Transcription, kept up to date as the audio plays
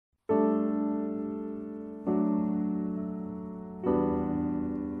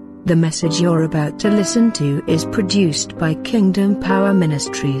The message you're about to listen to is produced by Kingdom Power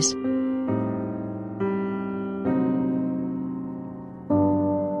Ministries.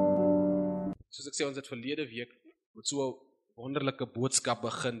 Soos ek sê, ons het verlede week met so 'n wonderlike boodskap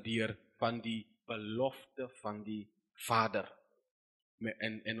begin deur van die belofte van die Vader.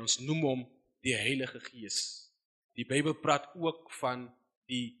 En ons noem hom die Heilige Gees. Die Bybel praat ook van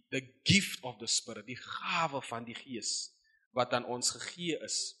the gift of the Spirit, die gawe van die Gees wat aan ons gegee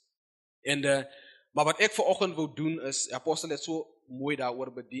is. En maar wat ek vanoggend wou doen is, apostel het so mooi daaroor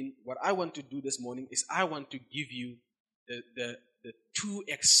bedien. What I want to do this morning is I want to give you the two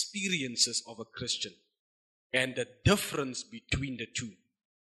experiences of a Christian and the difference between the two.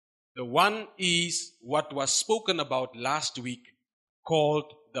 The one is what was spoken about last week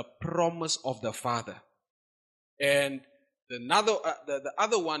called the promise of the Father. And the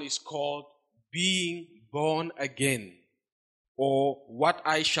other one is called being born again, or what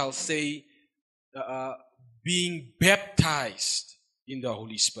I shall say, being baptized in the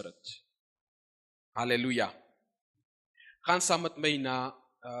Holy Spirit. Hallelujah. Gaan saam met my na,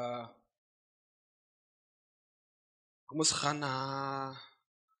 kom ons gaan na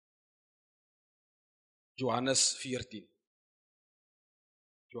Johannes 14.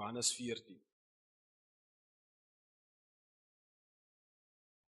 Johannes 14.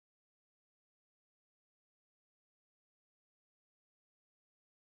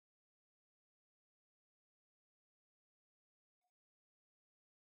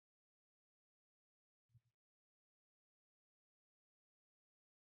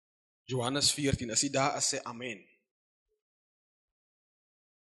 Johannes 14, as jy daar is, sê amen.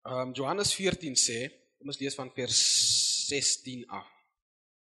 Johannes 14 sê, kom ons lees van vers 16 af.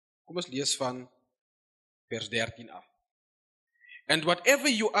 Kom ons lees van vers 13 af. And whatever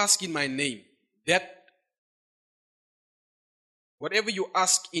you ask in my name, that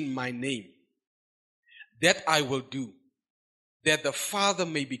I will do, that the Father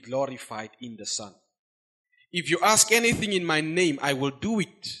may be glorified in the Son. If you ask anything in my name, I will do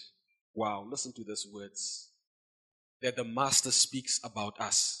it. Wow, listen to these words that the Master speaks about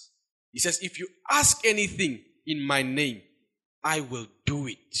us. He says, if you ask anything in my name, I will do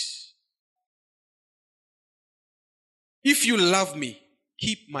it. If you love me,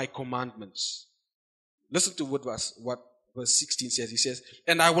 keep my commandments. Listen to what verse 16 says. He says,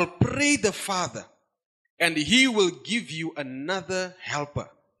 and I will pray the Father, and he will give you another helper.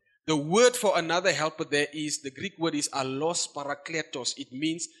 The word for another helper there is, the Greek word is allos parakletos. It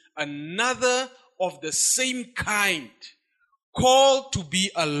means another of the same kind, called to be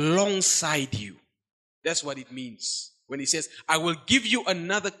alongside you. That's what it means. When he says, I will give you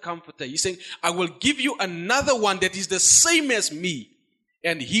another comforter. He's saying, I will give you another one that is the same as me,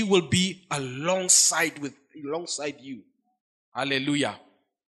 and he will be alongside you. Hallelujah.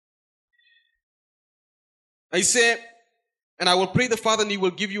 I say, and I will pray the Father, and he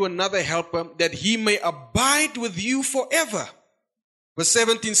will give you another helper, that he may abide with you forever. Verse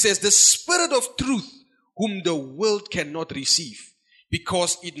 17 says, the Spirit of truth, whom the world cannot receive,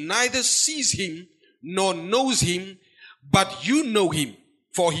 because it neither sees him nor knows him, but you know him,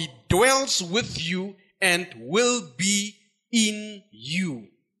 for he dwells with you and will be in you.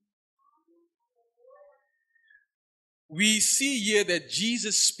 We see here that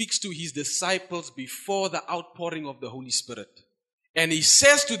Jesus speaks to his disciples before the outpouring of the Holy Spirit. And he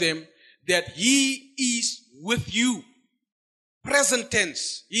says to them that he is with you. Present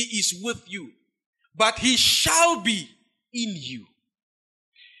tense, he is with you. But he shall be in you.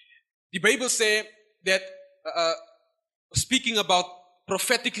 The Bible says that, speaking about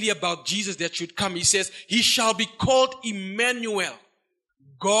prophetically about Jesus that should come, he says, he shall be called Emmanuel,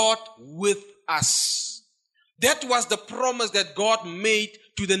 God with us. That was the promise that God made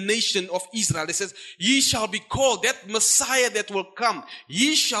to the nation of Israel. It says, ye shall be called, that Messiah that will come,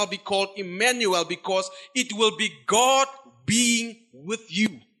 ye shall be called Emmanuel, because it will be God being with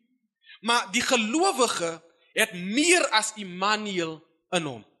you. Maar die gelowige het meer as Emmanuel in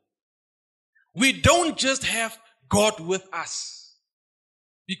hom. We don't just have God with us.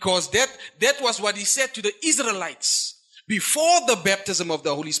 Because that was what he said to the Israelites before the baptism of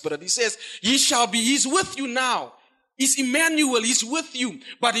the Holy Spirit. He says, he's with you now. He's Emmanuel, he's with you,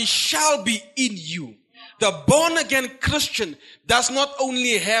 but he shall be in you. The born again Christian does not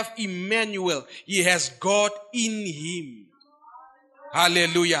only have Emmanuel, he has God in him.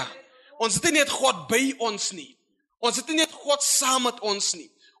 Hallelujah. Ons het nie net God by ons nie. Ons het nie net God saam met ons nie.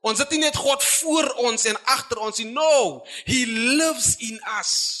 Ons het nie net God voor ons en agter ons nie. No, he lives in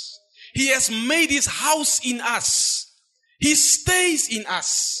us. He has made his house in us. He stays in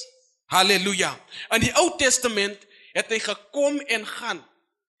us. Hallelujah. In die Ou Testament het hy gekom en gaan.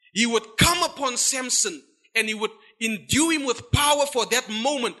 He would come upon Samson and he would endue him with power for that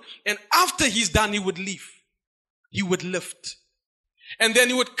moment. And after he's done, he would leave. He would lift. And then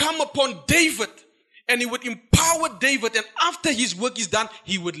he would come upon David and he would empower David. And after his work is done,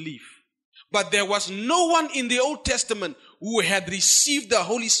 he would leave. But there was no one in the Old Testament who had received the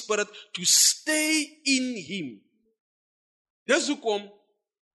Holy Spirit to stay in him. Dis hoekom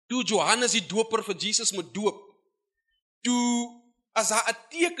toe Johannes die doper vir Jesus moet doop, toe as daar 'n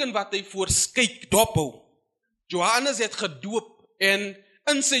teken wat hy voorskyk dophou. Johannes het gedoop en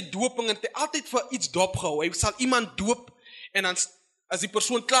in sy doping het hy altyd vir iets dopgehou. Hy sal iemand doop en dan as die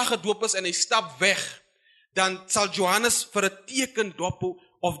persoon klaar gedoop is en hy stap weg, dan sal Johannes vir 'n teken dophou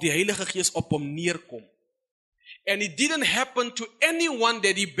of die Heilige Gees op hom neerkom. And it didn't happen to anyone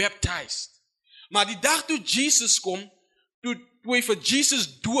that he baptized. Maar die dag toe Jesus kom, toe hy vir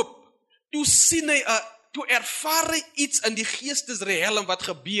Jesus doop, toe sien hy, toe ervaar hy iets in die geestesrealm wat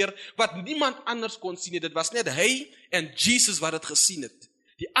gebeur, wat niemand anders kon sien nie. Dit was net hy en Jesus wat het gesien het.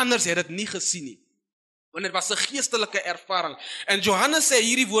 Die anders het dit nie gesien nie. Want dit was 'n geestelike ervaring. En Johannes sê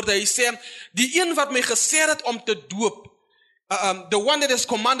hierdie woorde, hy sê, die een wat my gesê het om te doop, the one that has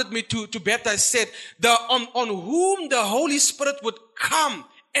commanded me to baptize said, on whom the Holy Spirit would come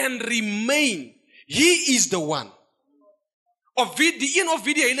and remain, he is the one. Of wie die een of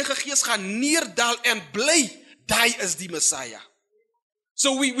wie die Heilige Gees gaan neerdal en bly, daai is die Messiah.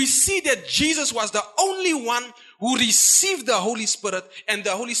 So we see that Jesus was the only one who received the Holy Spirit and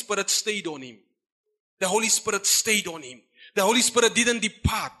the Holy Spirit stayed on him. The Holy Spirit stayed on him. The Holy Spirit didn't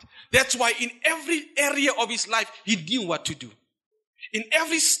depart. That's why in every area of his life, he knew what to do. In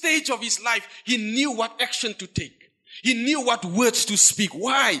every stage of his life, he knew what action to take. He knew what words to speak.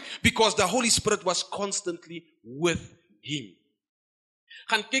 Why? Because the Holy Spirit was constantly with him.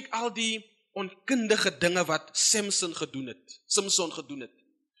 Gaan kyk al die onkundige dinge wat Samson gedoen het.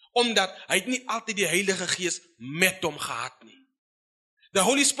 Omdat hy het nie altyd die Heilige Gees met hom gehad nie. The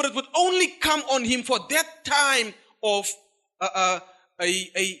Holy Spirit would only come on him for that time of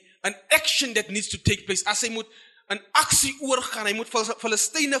an action that needs to take place. As hy moet 'n aksie oorgaan, hy moet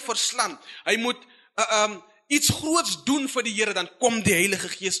Filistyne verslaan, hy moet iets groots doen vir die Here, dan kom die Heilige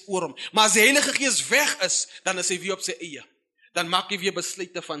Gees oor hom. Maar as die Heilige Gees weg is, dan is hy weer op sy eie. Dan maak hy weer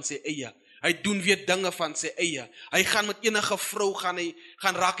besluite van sy eie. Hy doen weer dinge van sy eie. Hy gaan met enige vrou gaan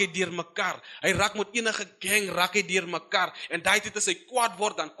raak hy deur mekaar. Hy raak met enige gang raak hy deur mekaar. En daai tyd as hy kwaad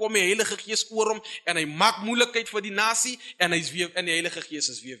word, dan kom die Heilige Gees oor hom en hy maak moeilikheid vir die nasie en hy's weer in die Heilige Gees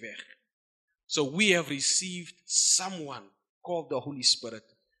is weer weg. So we have received someone called the Holy Spirit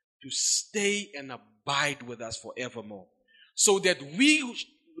to stay and abide with us forevermore. So that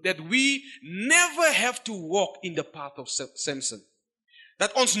we never have to walk in the path of Samson.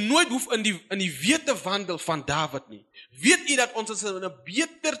 Dat ons nooit hoef in die weë te wandel van David nie. Weet jy dat ons is in 'n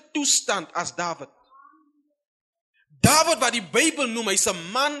beter toestand as David? David wat die Bybel noem, hy's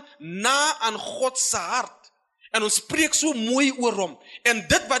 'n man na aan God se hart. En ons spreek so mooi oor hom. En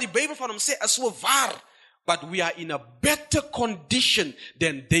dit wat die Bybel van hom sê is so waar. But we are in a better condition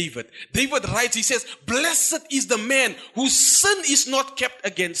than David. David writes, he says, blessed is the man whose sin is not kept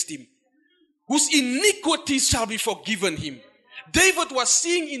against him, whose iniquities shall be forgiven him. David was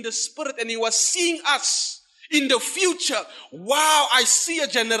seeing in the Spirit and he was seeing us in the future. Wow, I see a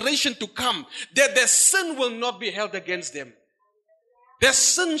generation to come that their sin will not be held against them. Their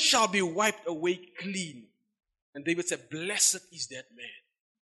sin shall be wiped away clean. And David said, blessed is that man.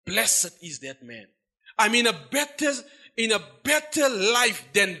 Blessed is that man. I'm in a better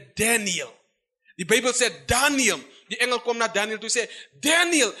life than Daniel. Die Bybel sê Daniel, die engel kom na Daniel toe sê,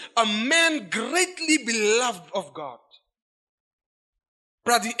 Daniel, a man greatly beloved of God.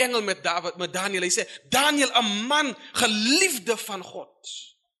 Praat die engel met Daniel, hy sê, Daniel, 'n man geliefde van God.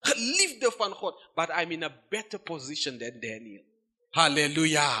 Geliefde van God, but I'm in a better position than Daniel.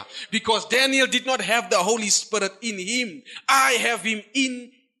 Hallelujah. Because Daniel did not have the Holy Spirit in him. I have him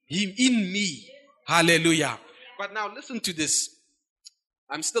in me. Hallelujah. But now listen to this.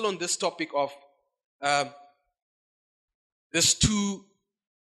 I'm still on this topic of there's two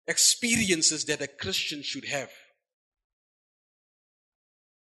experiences that a Christian should have.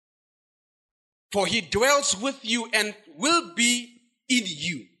 For he dwells with you and will be in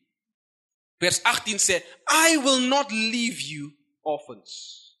you. Vers 18 sê, I will not leave you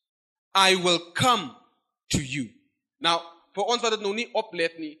orphans. I will come to you. Now, vir ons wat dit nou nie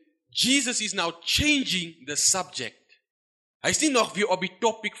oplet nie, Jesus is now changing the subject. Hy is nie nog weer op die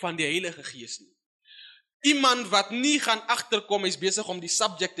topic van die Heilige Gees nie. Iemand wat nie gaan agterkom, hy's besig om die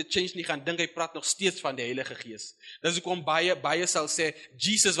subject te change nie, gaan dink hy praat nog steeds van die Heilige Gees. Dis hoekom baie sal sê,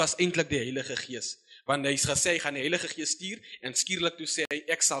 Jesus was eintlik die Heilige Gees. Want hy is gesê, hy gaan die Heilige Gees stuur, en skielik toe sê hy,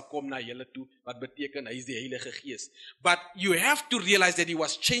 ek sal kom na julle toe, wat beteken, hy is die Heilige Gees. But you have to realize that he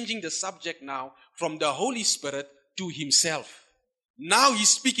was changing the subject now from the Holy Spirit to himself. Now he's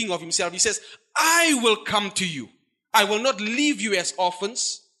speaking of himself. He says, I will come to you. I will not leave you as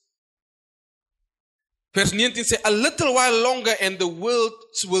orphans. Verse 19 says, a little while longer and the world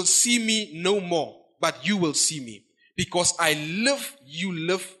will see me no more, but you will see me. Because I live,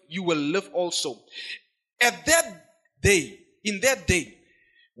 you will live also. At that day, in that day,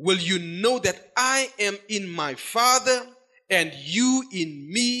 will you know that I am in my Father, and you in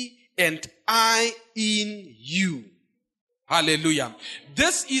me, and I in you. Hallelujah.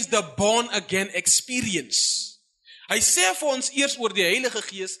 This is the born again experience. Hy sê vir ons eers oor die Heilige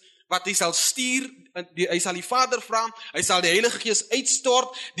Gees, wat hy sal stuur, hy sal die Vader vra, hy sal die Heilige Gees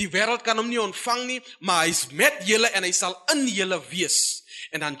uitstort, die wêreld kan hom nie ontvang nie, maar hy is met julle en hy sal in julle wees.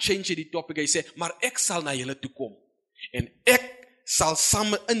 En dan change hy die topic, hy sê, maar ek sal na julle toe kom. En ek sal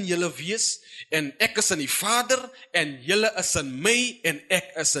saam in julle wees, en ek is in die Vader, en julle is in my, en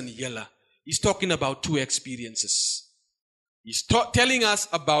ek is in julle. He's talking about two experiences. He's telling us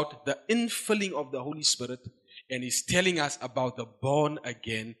about the infilling of the Holy Spirit, and he's telling us about the born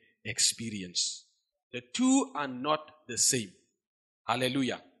again experience. The two are not the same.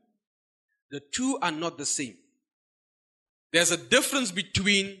 Hallelujah. The two are not the same. There's a difference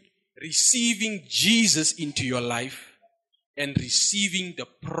between receiving Jesus into your life and receiving the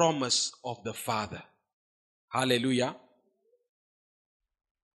promise of the Father. Hallelujah.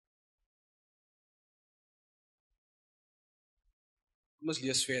 Kom ons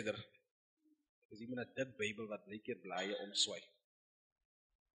lees verder. Dis iemand 'n dik Bybel wat baie keer blaaie omswaai.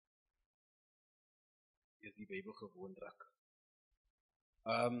 Is die Bybel gewoon raak.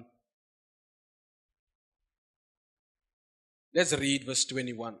 Let's read verse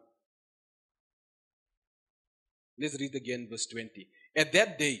 21. Let's read again verse 20. At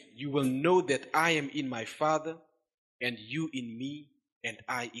that day you will know that I am in my Father, and you in me, and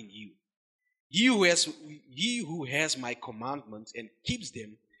I in you. He who has my commandments and keeps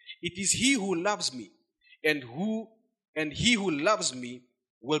them, it is he who loves me, and he who loves me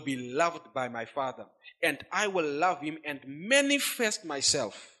will be loved by my Father, and I will love him and manifest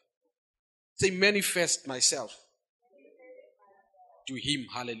myself. Say, manifest myself to him.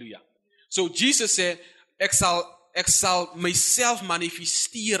 Hallelujah. So Jesus said, ek sal myself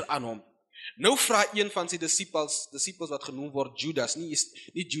manifesteer aan hom. Nou vra een van sy disciples wat genoem word Judas, nie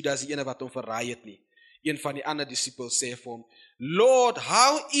Judas die ene wat hom verraai het nie. Een van die ander disciples sê vir hom, Lord,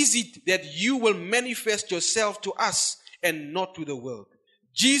 how is it that you will manifest yourself to us and not to the world?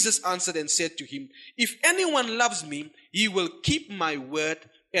 Jesus answered and said to him, if anyone loves me, he will keep my word,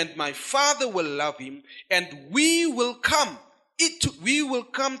 and my Father will love him, and we will come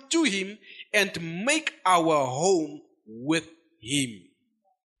to him and make our home with him.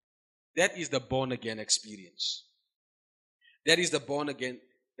 That is the born again experience. That is the born again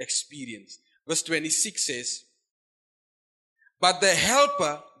experience. Verse 26 says, but the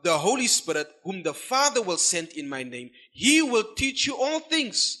Helper, the Holy Spirit, whom the Father will send in my name, he will teach you all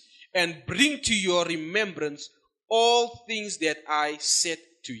things and bring to your remembrance all things that I said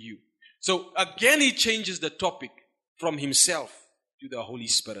to you. So again he changes the topic from himself to the Holy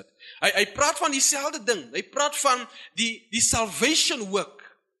Spirit. Hy praat van dieselfde ding. Hy praat van die salvation work.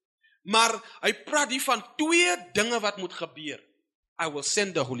 Maar hy praat hier van twee dinge wat moet gebeur. I will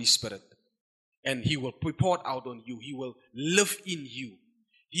send the Holy Spirit, and he will pour out on you. He will live in you.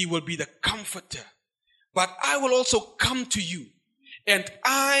 He will be the comforter. But I will also come to you, and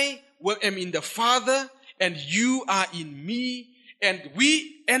I am in the Father, and you are in me, and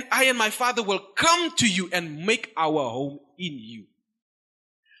I and my Father will come to you and make our home in you.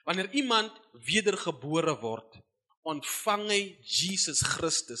 Wanneer iemand wedergebore word, ontvang hy Jesus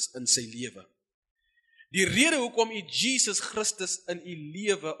Christus in sy lewe. Die rede hoekom jy Jesus Christus in jy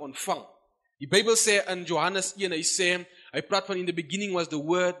lewe ontvang. Die Bybel sê in Johannes 1, hy praat van in the beginning was the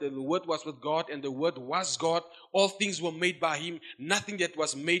Word, and the Word was with God, and the Word was God. All things were made by him. Nothing that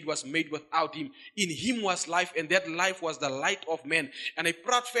was made without him. In him was life, and that life was the light of men. En hy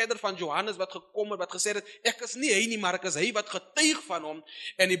praat verder van Johannes wat gekom het, wat gesê het, ek is nie hy nie, maar ek is hy wat getuig van hom.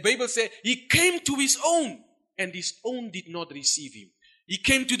 En die Bybel sê, he came to his own, and his own did not receive him. He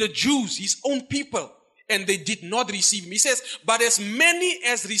came to the Jews, his own people, and they did not receive him. He says, but as many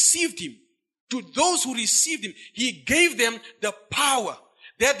as received him, to those who received him, he gave them the power.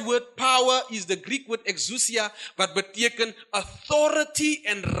 That word power is the Greek word exousia, but beteken authority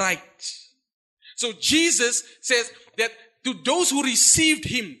and right. So Jesus says that to those who received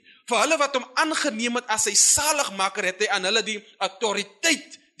him, vir hulle wat hom aangeneem het as sy saligmaker, het hy aan hulle die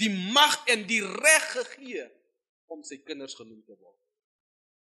autoriteit, die mag en die reg gegee om sy kinders genoem te word.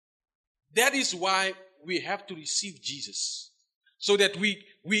 That is why we have to receive Jesus, so that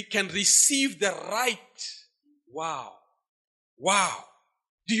we can receive the right. Wow.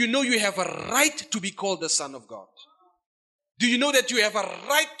 Do you know you have a right to be called the Son of God? Do you know that you have a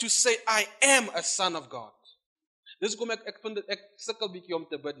right to say, I am a son of God? Dis kom ek vind dit, ek sukkel bietjie om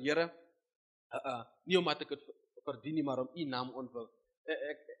te bid, Here, nie omdat ek het verdien nie, maar om u naam ontwil.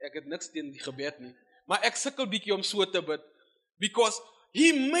 Ek het niks teen die gebed nie, maar ek sukkel bietjie om so te bid, because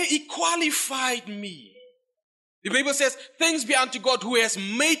He qualified me. The Bible says, thanks be unto God who has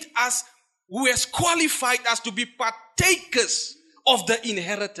made us, who has qualified us to be partakers of the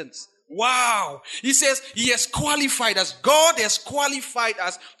inheritance. Wow. He says He has qualified us. God has qualified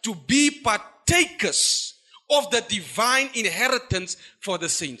us to be partakers of the divine inheritance for the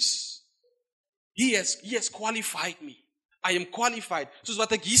saints. He has qualified me. I am qualified. Soos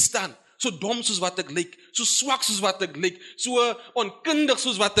wat ek hier staan, so dom soos wat ek lyk, so swak soos wat ek lyk, so onkundig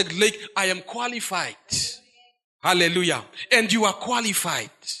soos wat ek lyk, I am qualified. Hallelujah. And you are qualified.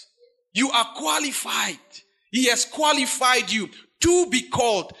 You are qualified. He has qualified you to be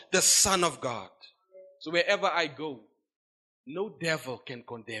called the Son of God. So wherever I go, no devil can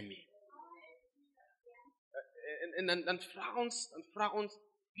condemn me. En vra ons,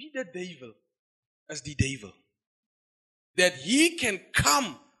 wie die duivel is die duivel. That he can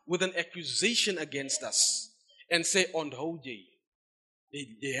come with an accusation against us and say, onthou jy.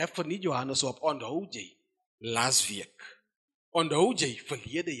 Jy het verniet Johannes op, onthou jy, laas week. Onthou jy,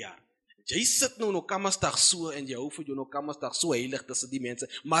 verlede jaar. Jy sit nou nog kamersdag so en jy hou vir jou nog kamersdag so heilig tussen die mense.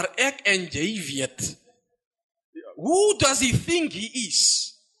 Maar ek en jy weet. Who does he think he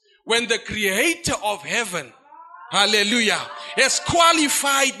is? When the creator of heaven, hallelujah, has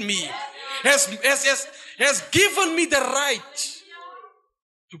qualified me, has given me the right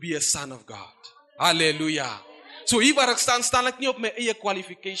to be a son of God. Hallelujah. So hier waar ek staan ek nie op my eie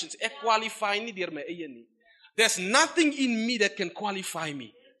qualifications. Ek qualify nie deur my eie nie. There's nothing in me that can qualify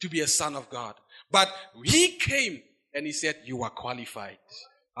me to be a son of God. But He came and He said, you are qualified.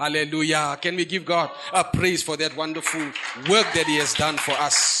 Hallelujah. Can we give God a praise for that wonderful work that He has done for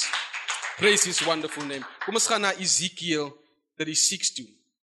us? Praise His wonderful name. Kom ons gaan na Ezekiel 36:2.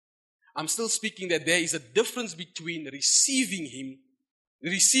 I'm still speaking that there is a difference between receiving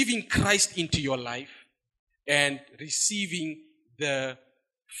Christ into your life and receiving the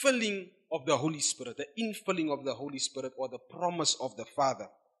filling of the Holy Spirit, the infilling of the Holy Spirit, or the promise of the Father.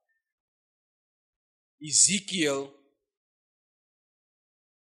 Ezekiel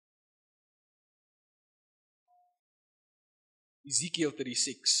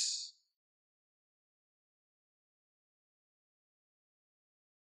 36.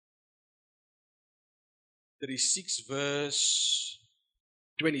 Verse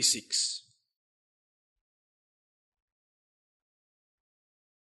 26.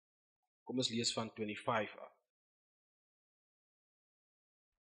 Kom ons lees van 25 af.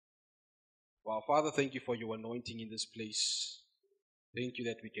 Wow, Father, thank you for your anointing in this place. Thank you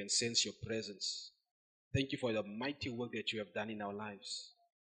that we can sense your presence. Thank you for the mighty work that you have done in our lives.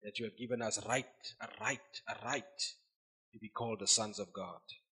 That you have given us a right to be called the sons of God.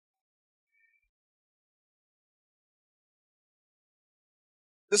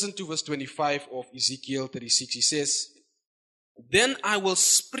 Listen to verse 25 of Ezekiel 36. He says, then I will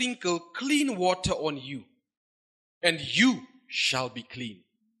sprinkle clean water on you, and you shall be clean.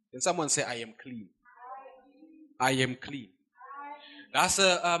 Can someone say, I am clean? I am clean. Daar's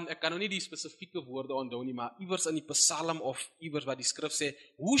ek kan nou nie die spesifieke woorde onthou nie, maar iewers in die Psalm of iewers wat die skrif sê,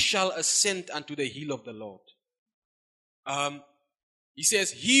 who shall ascend unto the hill of the Lord? He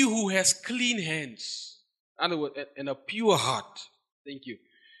says, he who has clean hands, in other words, and a pure heart. Thank you.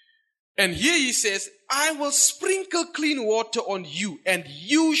 And here he says, I will sprinkle clean water on you, and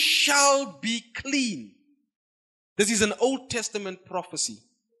you shall be clean. This is an Old Testament prophecy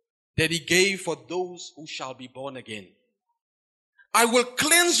that He gave for those who shall be born again. I will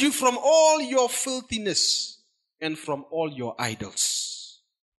cleanse you from all your filthiness and from all your idols.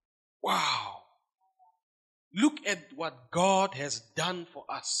 Wow. Look at what God has done for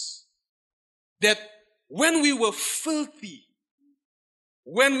us. That when we were filthy,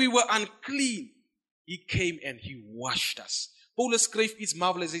 when we were unclean, He came and He washed us. Paulus skryf iets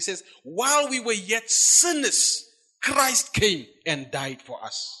marvelous. He says, while we were yet sinners, Christ came and died for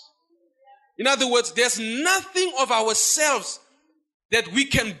us. In other words, there's nothing of ourselves that we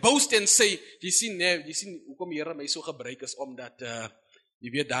can boast and say, jy sien hoekom Here my so gebruik is omdat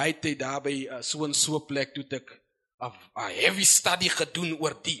jy weet daai tyd daar by so 'n so plek toe ek heavy study gedoen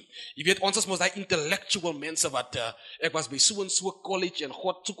oor die. Jy weet, ons is mos daai intellectual mense wat, ek was by so en so college en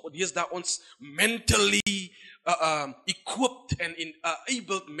God soek, dis daar ons mentally equipped and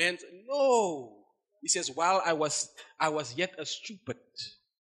enabled men. No. He says, while I was yet a stupid,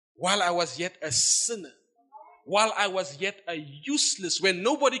 while I was yet a sinner, while I was yet a useless, when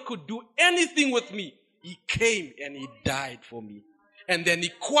nobody could do anything with me, he came and he died for me. And then he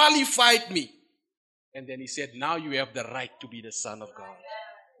qualified me. And then he said, now you have the right to be the Son of God.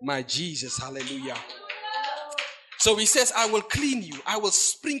 My Jesus, hallelujah. So he says, I will clean you. I will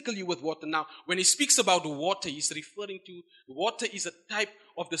sprinkle you with water. Now, when he speaks about water, he's referring to, water is a type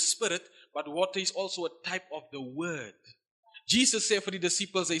of the Spirit, but water is also a type of the Word. Jesus said for the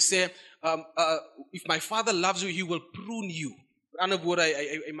disciples, they say, if my Father loves you, he will prune you. In ander woorde,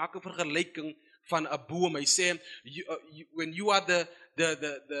 hy maak 'n vergelyking van 'n boom. Hy sê, when you are the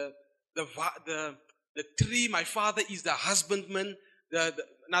tree, my Father is the husbandman.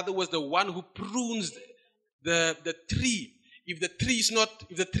 In other words, the one who prunes the tree. If the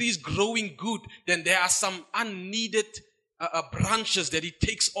tree is growing good, then there are some unneeded branches that he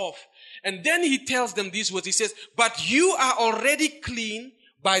takes off. And then he tells them these words. He says, but you are already clean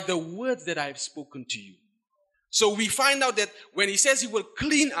by the words that I have spoken to you. So we find out that when he says he will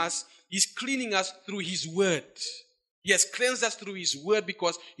clean us, he's cleaning us through his word. He has cleansed us through his word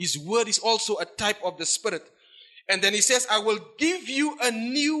because his word is also a type of the Spirit. And then he says, I will give you a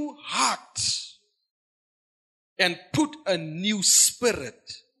new heart and put a new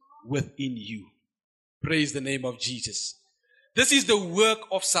spirit within you. Praise the name of Jesus. This is the work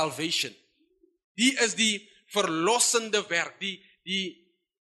of salvation. Die is die verlossende werk, die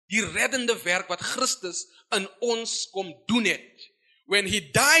reddende werk wat Christus in ons kom doen het. When he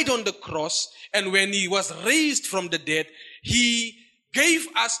died on the cross and when he was raised from the dead, he gave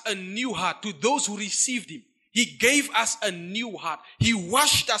us a new heart to those who received him. He gave us a new heart. He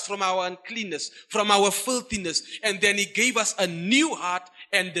washed us from our uncleanness, from our filthiness, and then he gave us a new heart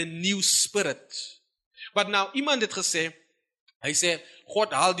and a new spirit. But now, iemand het gesê, hy sê,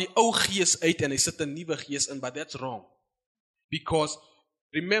 God haal die ou gees uit en hy sit 'n nuwe gees in, but that's wrong. Because,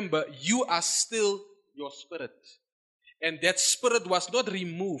 remember, you are still your spirit. And that spirit was not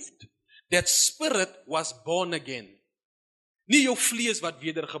removed. That spirit was born again. Nie jou vlees wat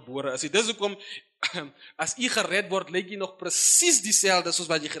wedergebore is. Dis hoekom, as jy gered word, lyk jy nog presies dieselfde soos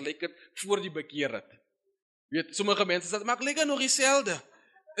wat jy gelyk het voor jy bekeer het. Weet, sommige mense sê, maar ek lyk nog dieselfde.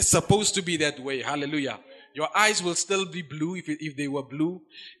 It's supposed to be that way. Hallelujah. Your eyes will still be blue if they were blue.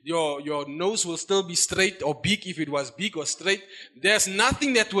 Your nose will still be straight or big if it was big or straight. There's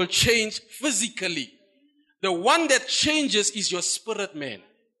nothing that will change physically. The one that changes is your spirit man.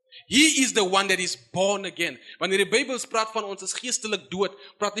 He is the one that is born again. Wanneer die Bybel praat van ons is geestelik dood,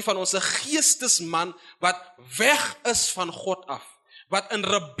 praat nie van ons 'n geestesman wat weg is van God af, wat in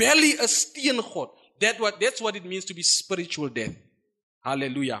rebellie is teen God. That's what it means to be spiritual death.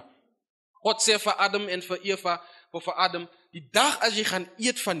 Hallelujah. God sê vir Adam en vir Eva, vir Adam, die dag as jy gaan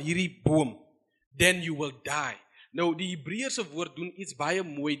eet van hierdie boom, then you will die. Nou, die Hebreëse woord doen iets baie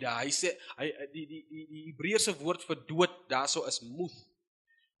mooi daar. Hy sê, die Hebreëse woord vir dood daarso is moeth.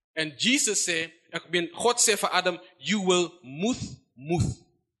 And Jesus sê, God sê vir Adam, you will moeth.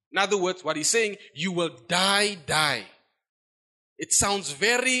 In other words, what he's saying, you will die. It sounds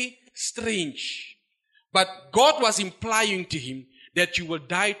very strange. But God was implying to him that you will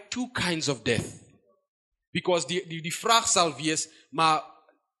die two kinds of death. Because die vraag sal wees, maar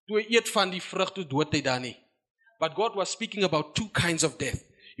toe hy eet van die vrug, toe dood hy dan nie. But God was speaking about two kinds of death.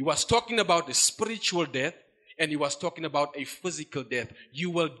 He was talking about a spiritual death and he was talking about a physical death.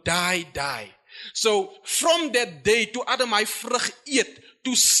 You will die. So from that day toe Adam hy vrug eet,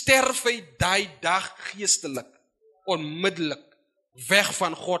 toe sterf hy daai dag geestelik, onmiddellik, weg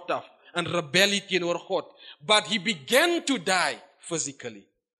van God af, in rebellie teenoor God. But he began to die physically.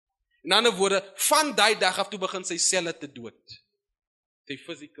 In ander woorde, van daai dag af toe begin sy selle te dood. Sy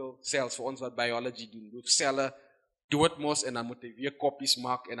physical cells, vir ons wat biology doen, hoef selle dood mos en dan moet hy weer koppies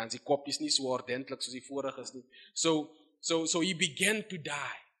maak en dan is die koppies nie so ordentlik soos die vorige is nie. So he began to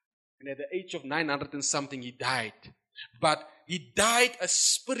die. And at the age of 900 and something he died. But he died a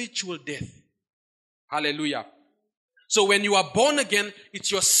spiritual death. Hallelujah. So when you are born again,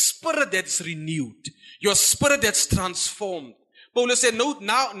 it's your spirit that's renewed. Your spirit that's transformed. Paul said, no,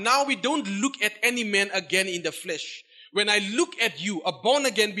 now we don't look at any man again in the flesh. When I look at you, a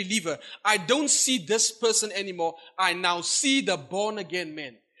born-again believer, I don't see this person anymore. I now see the born-again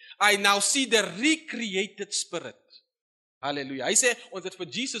man. I now see the recreated spirit. Hallelujah. Hy sê, ons het vir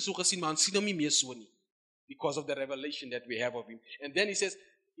Jesus so gesien, maar ons sien hom nie meer so nie. Because of the revelation that we have of him. And then he says,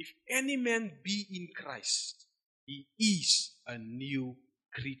 if any man be in Christ, He is a new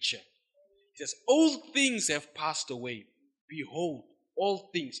creature. He says, old things have passed away. Behold, all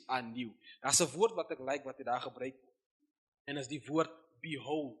things are new. Daar's 'n woord wat ek like wat hy daar gebruik. En is die woord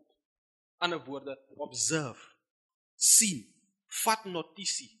behold. Ander woorde, observe, sien, vat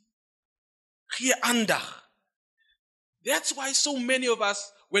notisie, gee aandag. That's why so many of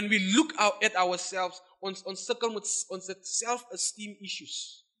us, when we look out at ourselves, ons sukkel met ons het self-esteem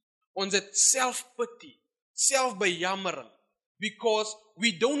issues. Ons het self-pity, self-bejammering, because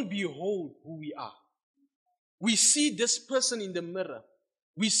we don't behold who we are. We see this person in the mirror.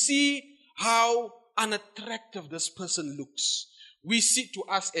 We see how unattractive this person looks. We see, to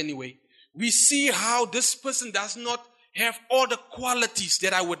us anyway, we see how this person does not have all the qualities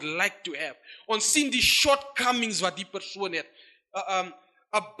that I would like to have. Ons sien die shortcomings wat die persoon het.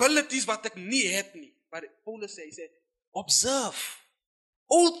 Abilities wat ek nie het nie. But Paulus sê, hy sê, observe.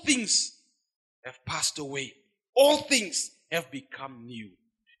 All things have passed away. All things have become new.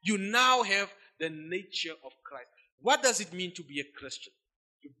 You now have the nature of Christ. What does it mean to be a Christian?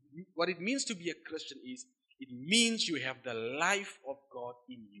 What it means to be a Christian is, it means you have the life of God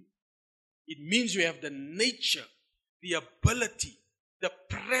in you. It means you have the nature, the ability, the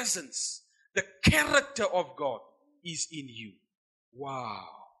presence, the character of God is in you. Wow.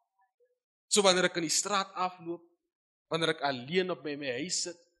 So wanneer ek in die straat afloop, wanneer ek alleen op my huis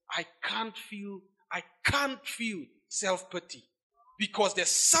sit, I can't feel self-pity. Because there's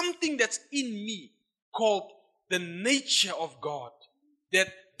something that's in me called the nature of God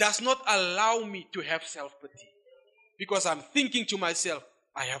that does not allow me to have self-pity. Because I'm thinking to myself,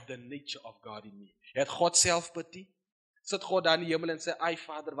 I have the nature of God in me. Het God self-pity? Sit God daar in die hemel en sê, ai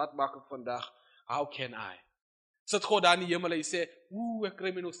Vader, wat maak ek vandag? How can I? Sit God daar in die hemel en sê, ek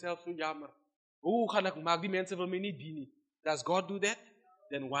kry my nou self so jammer. Hoe gaan ek maak? Die mense wil my nie dien nie. Does God do that?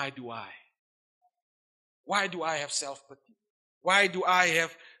 Then why do I? Why do I have self-pity? Why do I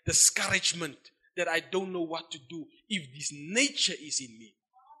have discouragement that I don't know what to do if this nature is in me?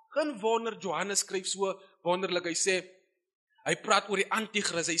 Geen wonder, Johannes skryf so wonderlik, hy praat oor die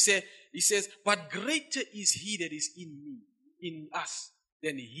antichrist, he says, but greater is he that is in me, in us,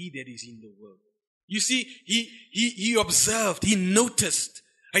 than he that is in the world. You see, he observed, he noticed,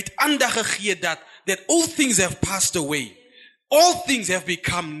 hy het aandag gegee that all things have passed away, all things have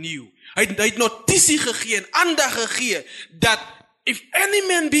become new. Hy het notisie gegee en aandag gegee that if any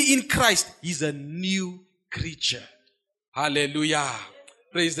man be in Christ, he's a new creature. Hallelujah.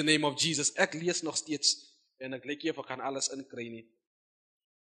 Praise the name of Jesus. Ek lees nog steeds en ek lyk nie of ek kan alles inkry nie.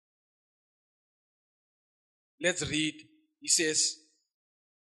 Let's read. He says,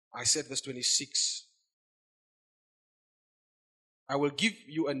 I said verse 26. I will give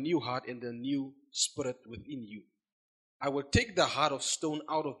you a new heart and a new spirit within you. I will take the heart of stone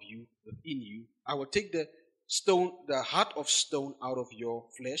out of you, within you. I will take the heart of stone out of your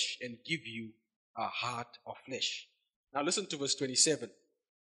flesh and give you a heart of flesh. Now listen to verse 27.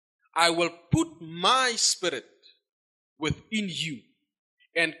 I will put my spirit within you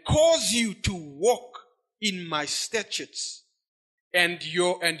and cause you to walk in my statutes, and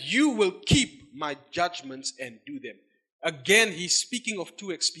you will keep my judgments and do them. Again, he's speaking of two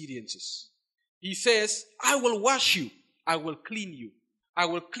experiences. He says, I will wash you. I will clean you. I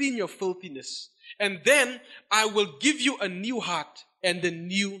will clean your filthiness. And then I will give you a new heart and a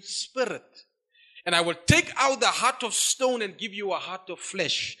new spirit. And I will take out the heart of stone and give you a heart of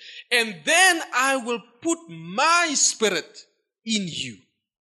flesh. And then I will put my spirit in you.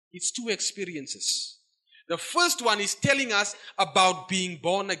 It's two experiences. The first one is telling us about being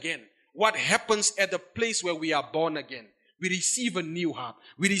born again. What happens at the place where we are born again? We receive a new heart.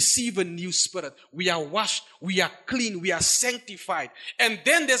 We receive a new spirit. We are washed. We are clean. We are sanctified. And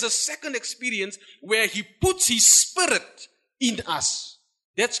then there's a second experience where he puts his spirit in us.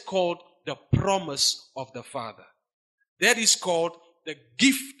 That's called the promise of the Father. That is called the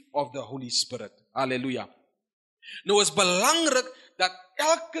gift of the Holy Spirit. Hallelujah. Nou is belangrik dat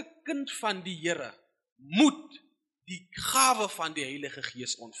elke kind van die Here moet die gawe van die Heilige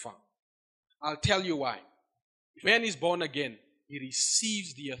Gees ontvang. I'll tell you why. If man is born again, he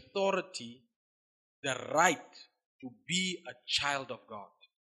receives the authority, the right to be a child of God.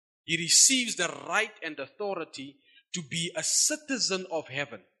 He receives the right and authority to be a citizen of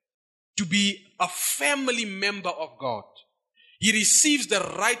heaven, to be a family member of God. He receives the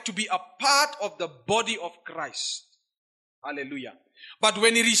right to be a part of the body of Christ. Hallelujah. But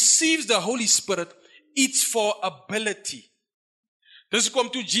when he receives the Holy Spirit, it's for ability. Dis kom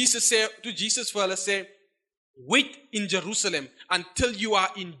toe Jesus vir hulle sê, wait in Jerusalem until you are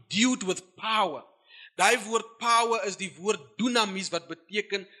endued with power. Daai woord power is die woord dunamis wat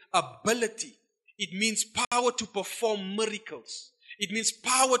beteken ability. It means power to perform miracles. It means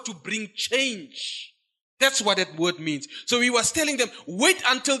power to bring change. That's what that word means. So he was telling them, wait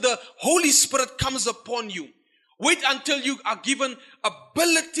until the Holy Spirit comes upon you. Wait until you are given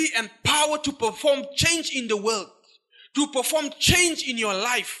ability and power to perform change in the world, to perform change in your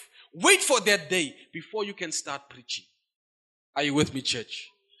life. Wait for that day before you can start preaching. Are you with me, church?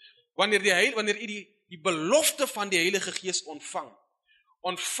 Wanneer u die belofte van die Heilige Gees ontvang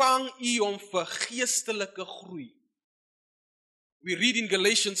u hom vir geestelike groei. We read in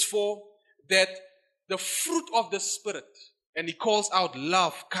Galatians 4 that the fruit of the Spirit, and he calls out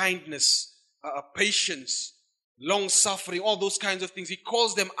love, kindness, patience, long suffering, all those kinds of things. He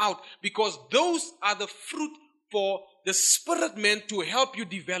calls them out because those are the fruit for the Spirit man to help you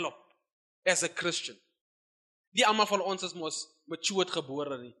develop as a Christian. Die almal van ons is mos matured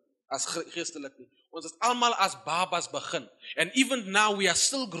gebore nie, as geestelik nie. Ons is almal as babas begin. And even now we are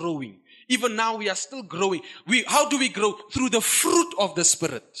still growing. How do we grow? Through the fruit of the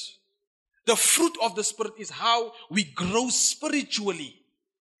Spirit. The fruit of the Spirit is how we grow spiritually.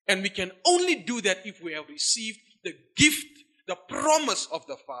 And we can only do that if we have received the gift, the promise of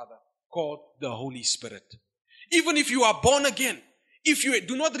the Father called the Holy Spirit. Even if you are born again, if you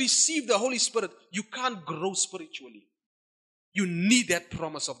do not receive the Holy Spirit, you can't grow spiritually. You need that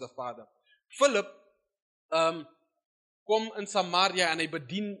promise of the Father. Philip kom in Samaria en hy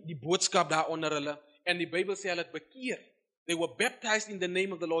bedien die boodskap daar onder hulle en die Bybel sê hulle het bekeer. They were baptized in the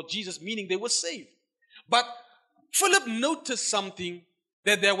name of the Lord Jesus, meaning they were saved. But Philip noticed something,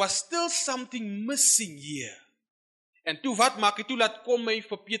 that there was still something missing here. En toe wat maak hy? Toe laat kom hy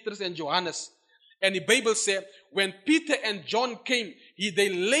vir Petrus en Johannes. En die Bybel sê, when Peter and John came, they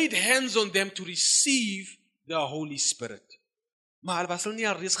laid hands on them to receive the Holy Spirit. Maar was hulle nie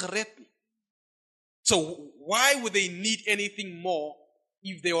alreeds gered nie. So why would they need anything more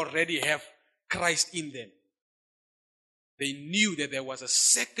if they already have Christ in them? They knew that there was a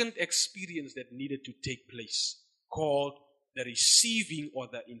second experience that needed to take place, called the receiving or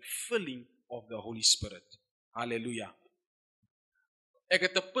the infilling of the Holy Spirit. Hallelujah. Ek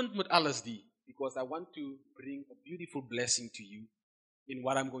het 'n punt met alles die, because I want to bring a beautiful blessing to you in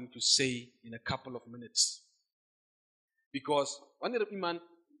what I'm going to say in a couple of minutes. Because wanneer iemand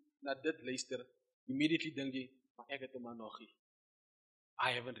na dit luister, immediately dink jy, maar ek het hom nog nie.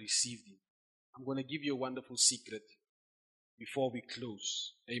 I haven't received him. I'm going to give you a wonderful secret before we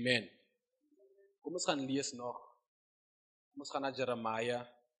close. Amen. Kom ons gaan lees nog. Kom ons gaan na Jeremiah.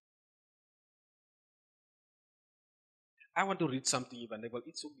 I want to read something even. Ek wil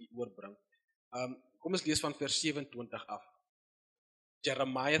iets op die oor bring. Kom ons lees van vers 27 af.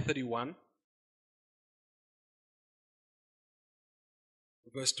 Jeremiah 31.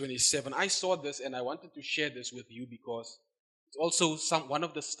 Verse 27. I saw this and I wanted to share this with you because it's also one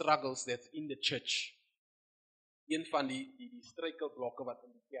of the struggles that's in the church. Een van die struikelblokke wat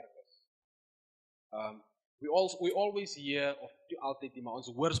in die kerk is. We always hear of altyd, maar ons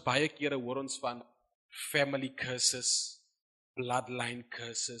hoor baie kere hoor ons van family curses, bloodline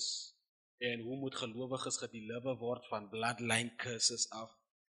curses, en hoe moet gelowiges gedeliver word van bloodline curses af.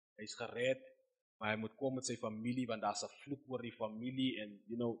 Hy's gered, maar hy moet kom met sy familie want daar's 'n vloek oor die familie and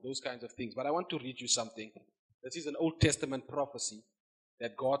those kinds of things. But I want to read you something. This is an Old Testament prophecy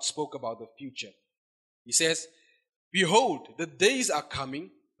that God spoke about the future. He says, "Behold, the days are coming,"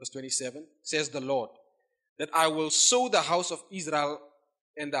 verse 27, says the Lord, "that I will sow the house of Israel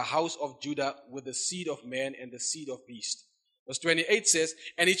and the house of Judah with the seed of man and the seed of beast." Verse 28 says,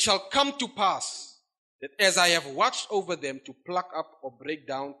 "And it shall come to pass that as I have watched over them to pluck up or break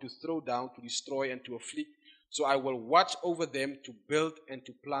down, to throw down, to destroy and to afflict, so I will watch over them to build and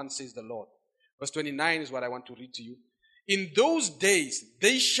to plant, says the Lord." Verse 29 is what I want to read to you. "In those days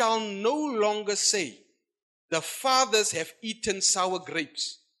they shall no longer say, 'The fathers have eaten sour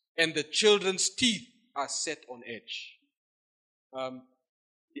grapes, and the children's teeth are set on edge.'"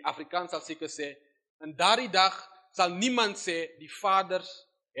 Die Afrikaans sal seker sê, in daardie dag sal niemand sê, die vaders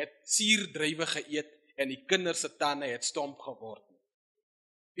het suurdruiwe geëet, en die kinders se tande het stomp geword.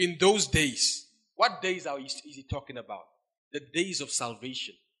 In those days, what days is he talking about? The days of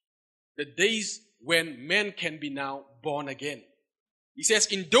salvation. The days when men can be now born again. He says,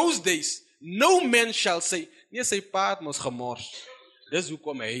 in those days, no man shall say, nee, sy pa het mos gemors. Dis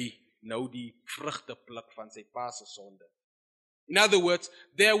hoekom hy nou die vrugte pluk van sy pa se sonde. In other words,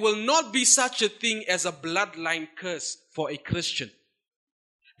 there will not be such a thing as a bloodline curse for a Christian.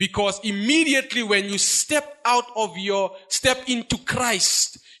 Because immediately when you step into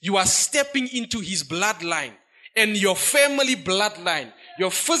Christ, you are stepping into his bloodline. And your family bloodline,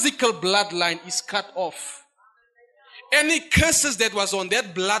 your physical bloodline is cut off. Any curses that was on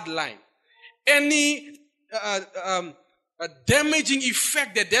that bloodline, any damaging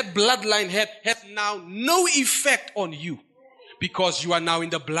effect that bloodline had has now no effect on you, because you are now in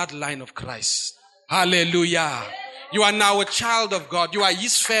the bloodline of Christ. Hallelujah. You are now a child of God. You are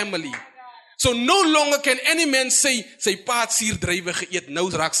his family. So no longer can any man say, pa het suurdruiwe geëet, nou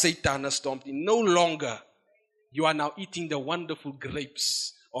raak sy tande stomp. No longer. You are now eating the wonderful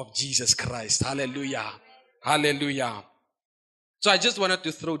grapes of Jesus Christ. Hallelujah. Hallelujah. So I just wanted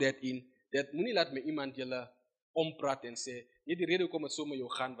to throw that in. Dat moenie laat my iemand julle ompraat en sê, jy die rede hoekom het so met jou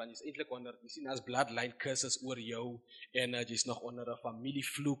gaan, want jy is eintlik onder, jy sien as bloodline curses oor jou, en jy is nog onder 'n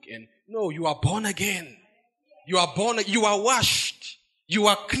familievloek, en no, you are born again. You are born, you are washed, you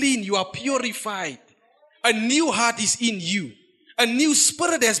are clean, you are purified. A new heart is in you. A new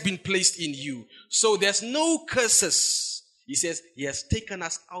spirit has been placed in you. So there's no curses. He says, he has taken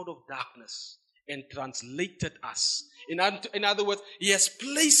us out of darkness and translated us. In other words, he has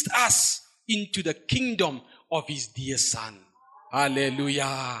placed us into the kingdom of his dear son.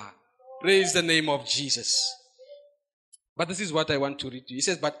 Hallelujah. Praise the name of Jesus. But this is what I want to read to you. He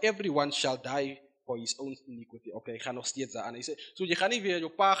says, but everyone shall die for his own iniquity. Okay, ek gaan nog steeds daaraan. Hy sê, so jy gaan nie weer, jou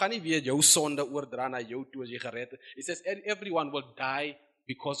pa gaan nie weer jou sonde oordra na jou toe as jy gered het. He says, everyone will die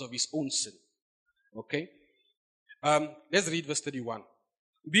because of his own sin. Okay? Let's read verse 31.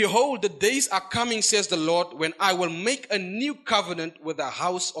 Behold, the days are coming, says the Lord, when I will make a new covenant with the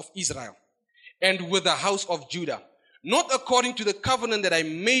house of Israel and with the house of Judah, not according to the covenant that I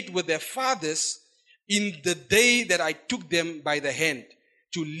made with their fathers in the day that I took them by the hand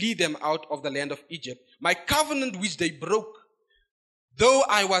to lead them out of the land of Egypt, my covenant which they broke, though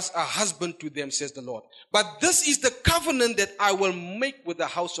I was a husband to them, says the Lord. But this is the covenant that I will make with the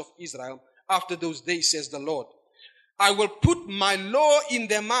house of Israel after those days, says the Lord. I will put my law in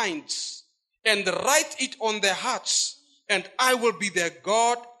their minds and write it on their hearts, and I will be their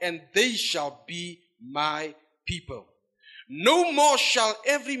God, and they shall be my people. No more shall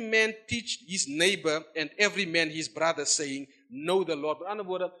every man teach his neighbor and every man his brother, saying, know the Lord. Met ander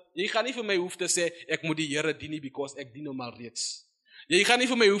woorde, jy gaan nie vir my hoef te sê, ek moet die Here dien nie, because ek dien hom al reeds. Jy gaan nie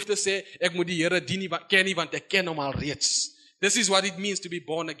vir my hoef te sê, ek moet die Here dien nie, ken nie, want ek ken hom al reeds. This is what it means to be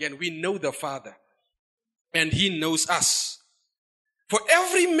born again. We know the Father, and he knows us. For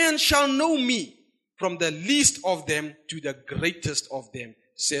every man shall know me, from the least of them to the greatest of them,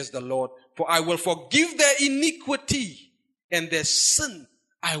 says the Lord. For I will forgive their iniquity, and their sin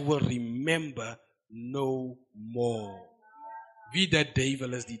I will remember no more. Wie the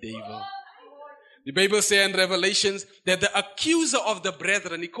devil is the devil. The Bible says in Revelations that the accuser of the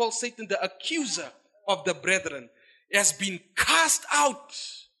brethren, he calls Satan the accuser of the brethren, has been cast out.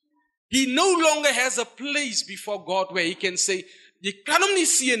 He no longer has a place before God where he can say, jy kan hom nie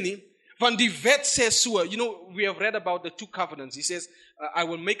sien nie, want die wet sê so. You know, we have read about the two covenants. He says, I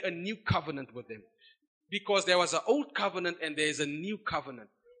will make a new covenant with them. Because there was an old covenant and there is a new covenant.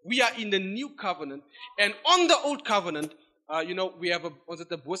 We are in the new covenant, and on the old covenant, we have ons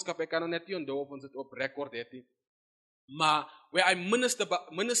het 'n boodskap, ek kan nou net nie onthou of ons dit op record het nie. Maar where I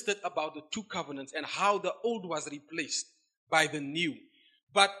ministered about the two covenants and how the old was replaced by the new.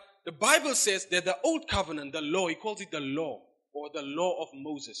 But the Bible says that the old covenant, the law, he calls it the law, or the law of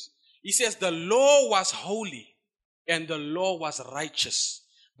Moses. He says the law was holy and the law was righteous,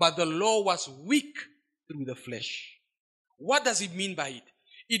 but the law was weak through the flesh. What does it mean by it?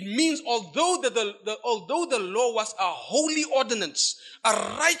 It means although the law was a holy ordinance, a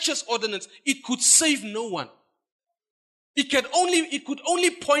righteous ordinance, it could save no one. It could only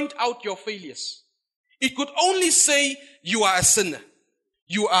point out your failures. It could only say you are a sinner,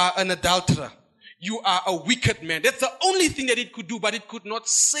 you are an adulterer, you are a wicked man. That's the only thing that it could do, but it could not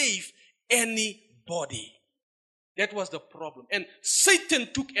save anybody. That was the problem. And Satan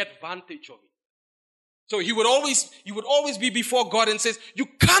took advantage of it. So he would always be before God and says, you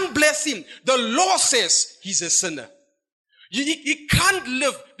can't bless him. The law says he's a sinner. He can't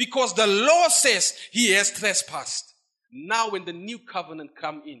live because the law says he has trespassed. Now when the new covenant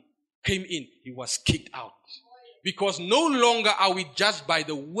came in, he was kicked out. Because no longer are we judged by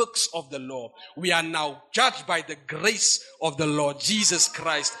the works of the law. We are now judged by the grace of the Lord Jesus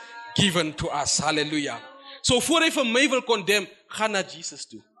Christ given to us. Hallelujah. So voor hy vir my wil condemn, gaan na Jesus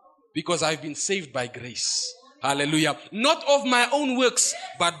toe. Because I've been saved by grace. Hallelujah. Not of my own works,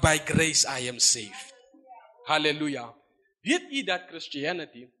 but by grace I am saved. Hallelujah. Weet jy dat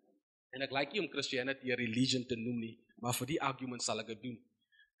Christianity, en ek like nie om Christianity 'n religion te noem nie, maar vir die argument sal ek dit doen.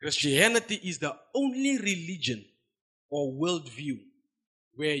 Christianity is the only religion or worldview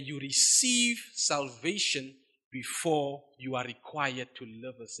where you receive salvation before you are required to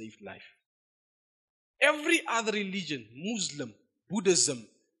live a saved life. Every other religion, Muslim, Buddhism,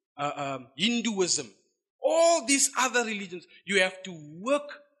 Hinduism, all these other religions, you have to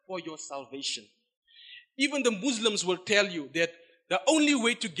work for your salvation. Even the Muslims will tell you that the only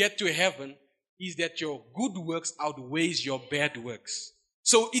way to get to heaven is that your good works outweighs your bad works.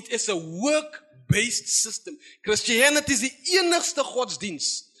 So it is a work-based system. Christianity is die enigste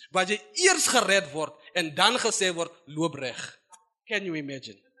godsdienst waar jy eers gered word en dan gesê word, loop reg. Can you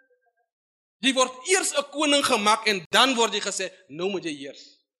imagine? Jy word eers 'n koning gemaak en dan word jy gesê, nou moet jy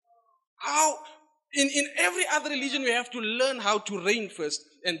heers. How? In every other religion, you have to learn how to reign first,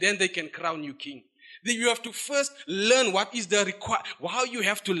 and then they can crown you king. Then you have to first learn what is the how you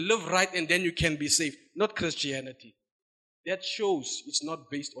have to live right, and then you can be saved. Not Christianity. That shows it's not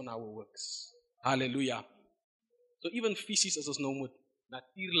based on our works. Hallelujah. So even fisies as ons nou moet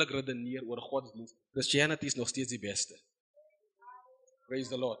natuurlik redeneer oor godsdienst, Christianity is nog steeds die beste. Praise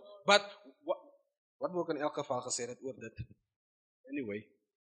the Lord. But wat wil ek in elk geval gesê het oor dit? Anyway.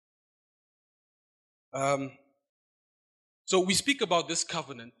 So we speak about this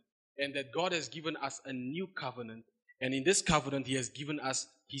covenant and that God has given us a new covenant, and in this covenant He has given us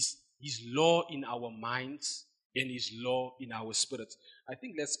His law in our minds and His law in our spirits. I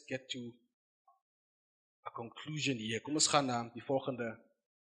think let's get to a conclusion here. Kom ons gaan na die volgende.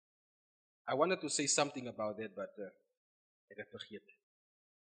 I wanted to say something about that, but ek het vergeet.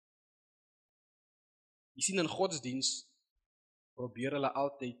 Jy sien in godsdienst probeer hulle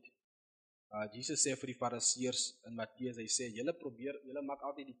altyd Jesus sê vir die Fariseërs in Matteus, hy sê, julle maak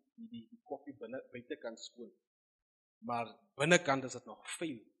altyd die koffie buitekant skoon, maar binnekant is dit nog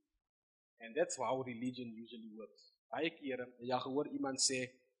vuil. And that's how religion usually works. Baie kere, jy gehoor iemand sê,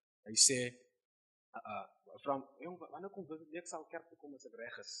 hy sê, wanneer kom ek sal kerk toe kom as ek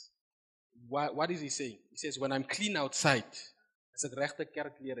reg is? What is he saying? He says, when I'm clean outside, as ek regte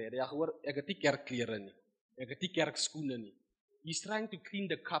kerkklere het. Jy gehoor, ek het nie kerkklere nie, ek het nie kerkskoene nie. He's trying to clean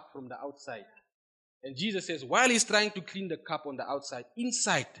the cup from the outside. And Jesus says, while he's trying to clean the cup on the outside,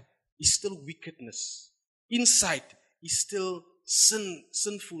 inside is still wickedness. Inside is still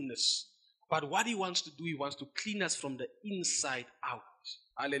sinfulness. But what he wants to do, he wants to clean us from the inside out.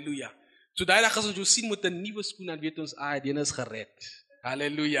 Hallelujah. So daai dag as ons jou sien met 'n nuwe skoen, dan weet ons, die is gered.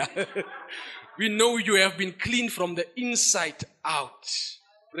 Hallelujah. We know you have been cleaned from the inside out.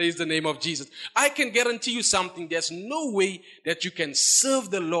 Praise the name of Jesus. I can guarantee you something. There's no way that you can serve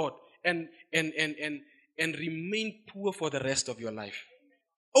the Lord and remain poor for the rest of your life.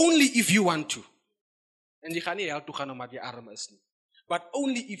 Only if you want to. En jy gaan nie hel toe gaan omdat jy arm is nie. But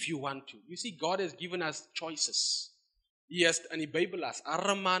only if you want to. You see, God has given us choices. He has in die Bybel as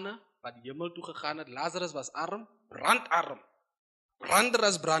arm manne wat die hemel toe gegaan het. Lazarus was arm, brandarm.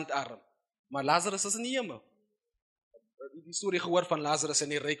 Brandarm. Maar Lazarus is in die hemel. Die storie gehoor van Lazarus en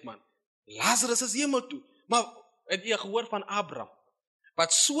die ryk man. Lazarus is hemel toe. Maar het jy gehoor van Abraham?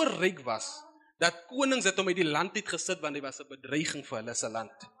 Wat so ryk was, dat konings het hom uit die land uit gesit, want hy was 'n bedreiging vir hulle se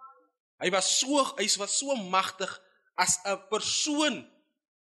land. Hy was so magtig as 'n persoon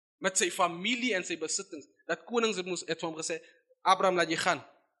met sy familie en sy besittings, dat konings het vir hom gesê, Abraham, laat jy gaan,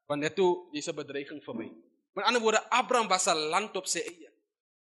 want net toe, jy's 'n bedreiging vir my. Met ander woorde, Abraham was 'n land op sy eie.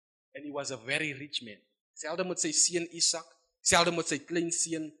 And he was a very rich man. Selde met sy seun Isaac, selde met sy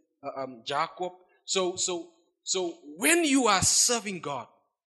kleinseun Jacob. So when you are serving God,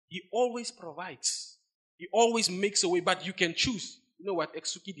 He always provides. He always makes a way, but you can choose. You know what? Ek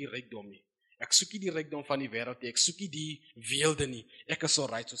soek nie die rykdom nie. Ek soek nie die rykdom van die wêreld nie. Ek soek nie die weelde nie. Ek is so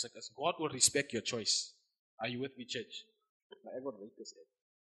right soos ek is. God will respect your choice. Are you with me, church? Maar ek word weet is ek.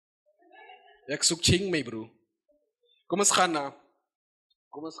 Ek soek ching my bro. Kom ons gaan na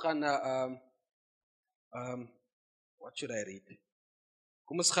what should I read?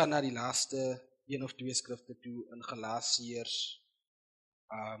 Kom ons gaan na die laaste 1 of 2 skrifte toe in Galasiërs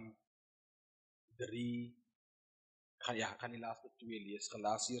 3. Ek gaan die laaste 2 lees.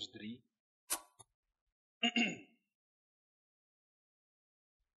 Galasiërs 3.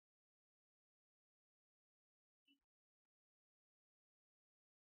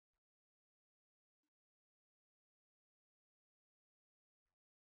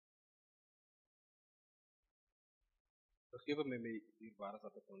 Vergewe my dierbare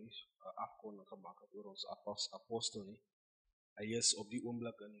dat ek nog nie afkondig gemaak het oor ons apostel nie. Hy is op die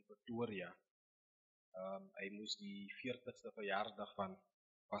oomblik in Pretoria. Hy moes die 40ste verjaarsdag van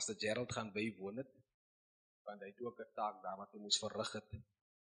Pastor Gerald gaan bywoon het, want hy het ook 'n taak daar wat hy moes verrig het.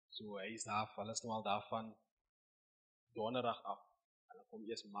 So hy is daar, hulle is nou al daarvan donderdag af. Hulle kom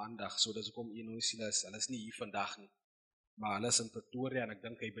eers maandag, so dis hoekom jy nou sien hulle is nie hier vandag nie. Maar hulle is in Pretoria en ek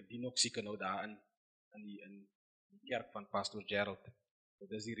dink hy bedien ook seker nou daar in die kerk van Pastor Gerald. So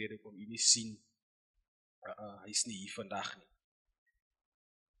dis die rede hoekom jy nie sien hy is nie hier vandag nie.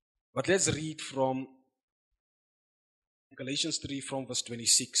 But let's read from Galatians 3 from verse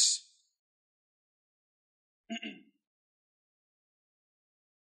 26.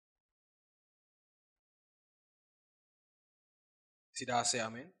 See that? Say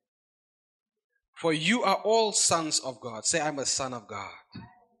amen. For you are all sons of God. Say, I'm a son of God.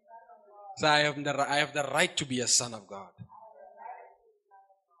 Say, I have the right to be a son of God.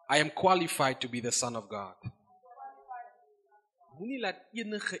 I am qualified to be the son of God. Moenie laat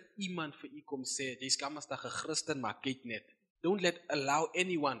enige iemand vir u kom sê, jy's kamastige Christen, maar kyk net. Don't allow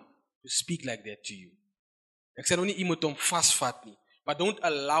anyone to speak like that to you. Ek sê nou nie u moet hom vasvat nie, but don't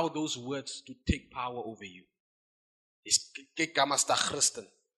allow those words to take power over you. Kyk kamastige Christen.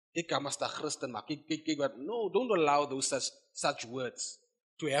 Kyk kamastige Christen, maar kyk wat. No, don't allow those such words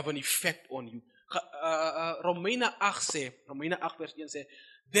to have an effect on you. Romeine 8 vers 1 sê,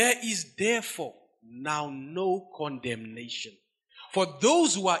 there is therefore now no condemnation for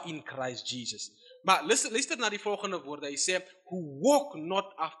those who are in Christ Jesus. Maar luister na die volgende woorde. Hy sê, who walk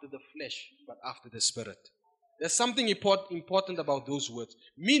not after the flesh, but after the spirit. There's something important about those words.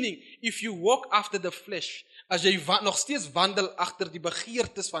 Meaning, if you walk after the flesh, as jy nog steeds wandel agter die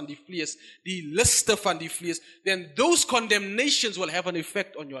begeertes van die vlees, die liste van die vlees, then those condemnations will have an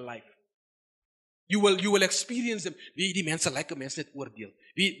effect on your life. You will experience them. Die mense like 'n mens net oordeel.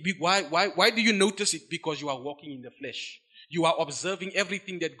 Why do you notice it? Because you are walking in the flesh. You are observing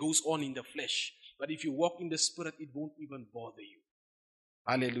everything that goes on in the flesh. But if you walk in the spirit, it won't even bother you.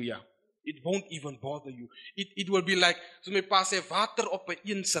 Hallelujah. It won't even bother you. It will be like, so my pa sê, water op 'n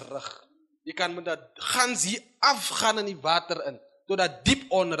een se rug. Jy kan met dat gans hier afgaan in die water in, totdat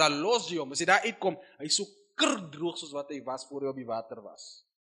diep onder, dan los jy hom. As jy daar uitkom, hy is so kurdroog soos wat hy was voor hy op die water was.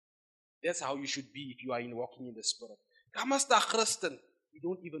 That's how you should be if you are walking in the spirit. Kom as daar Christen, you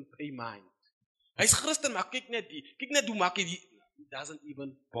don't even pay mind. Hy's Christen, maar kyk net hoe maak hy die. It doesn't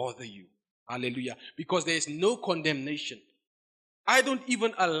even bother you. Hallelujah. Because there is no condemnation. I don't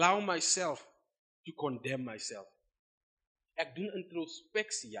even allow myself to condemn myself. Ek doen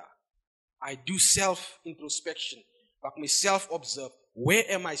introspeksie, ja. I do self-introspection. Ek myself observe. Where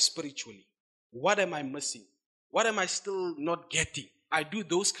am I spiritually? What am I missing? What am I still not getting? I do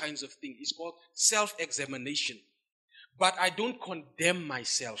those kinds of things. It's called self-examination. But I don't condemn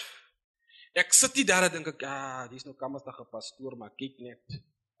myself. Ek sit nie daar en dink ek, dis nou kamastige pastoor, maar kyk net.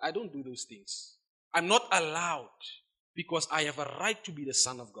 I don't do those things. I'm not allowed because I have a right to be the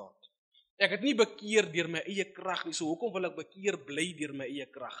son of God. Ek het nie bekeer deur my eie krag nie, so hoekom wil ek bekeer bly deur my eie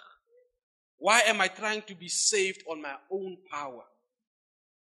krag? Why am I trying to be saved on my own power?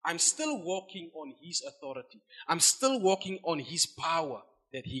 I'm still walking on His authority. I'm still walking on His power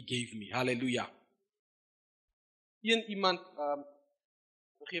that He gave me. Hallelujah. Iemand,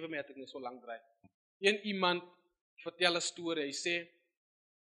 vergewe my dat ek nie so lang draai. Iemand vertel 'n storie. Hy sê,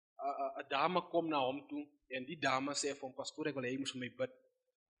 'n dame kom na hom toe en die dame sê vir hom, pastoor, ek wil hê jy moet vir my bid.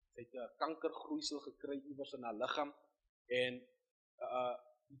 Sy het 'n kankergroeisel gekry iewers in haar liggaam en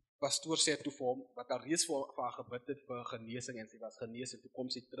pastoor sê toe vir hom, wat al reeds vir haar gebid het vir genesing en sy was genees en toe kom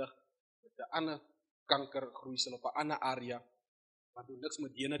sy terug met 'n ander kankergroeisel op 'n ander area wat niks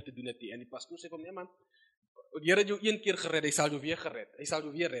met DNA te doen het nie. En die pastoor sê vir hom, nee man, die Here het jou een keer gered, hy sal jou weer gered. Hy sal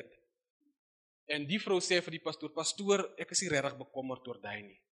jou weer red. En die vrou sê vir die pastoor, pastoor, ek is nie regtig bekommerd oor daai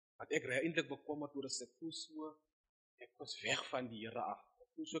nie. Wat ek eintlik bekommerd oor is ek voel so, ek was weg van die Here af. Ek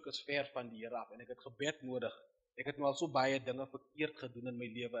voel so ek is ver van die Here af en ek het gebed nodig. Ek het nou al so baie dinge verkeerd gedoen in my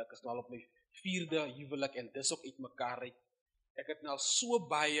lewe. Ek is nou al op my 4de huwelik en dis ook uitmekaar uit. Ek het nou al so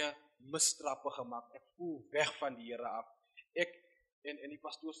baie misstappe gemaak. Ek voel weg van die Here af. En die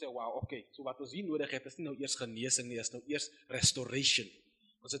pastoor sê, wow, okay, so wat ons hier nodig het is nie nou eers genesing nie, is nou eers restoration.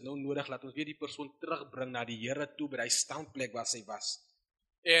 Ons het nou nodig, laat ons weer die persoon terugbring na die Here toe, by die standplek waar sy was.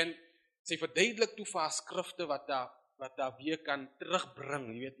 En sy verduidelik toe vir haar skrifte wat daar weer kan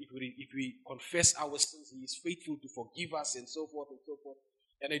terugbring. Jy weet, if we confess our sins, He is faithful to forgive us, and so forth, and so forth.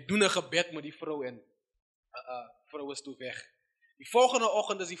 En hy doen 'n gebed met die vrou, en vrou is toe weg. Die volgende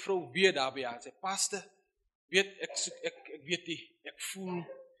oggend is die vrou weer daar by haar, en sê, pastoor, weet, ek weet nie, ek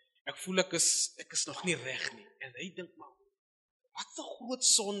voel ek is nog nie reg nie. En hy dink, maar, wat 'n groot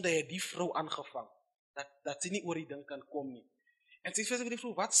sonde het die vrou aangevang, dat sy nie oor die ding kan kom nie. En sy sê vir die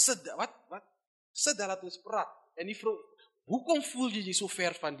vrou, wat sit daar dat ons praat? En die vrou, hoekom voel jy so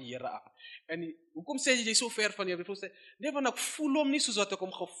ver van die Here af? En hoekom sê jy so ver van die Here? Die vrou sê, nee, want ek voel hom nie soos wat ek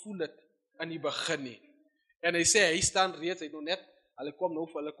hom gevoel het in die begin nie. En hy sê, hy staan reeds, hy nou net, hulle kom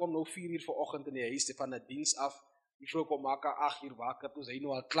nou 4 uur vanoggend in die huis van 'n diens af. Die vrou kom maak 8 uur wakker, toe hy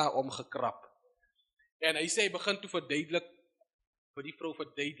nou al klaar omgekrap. En hy sê, hy begin toe verduidelik, vir die vrou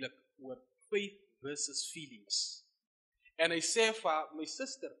verduidelik oor faith versus feelings. En hy sê vir my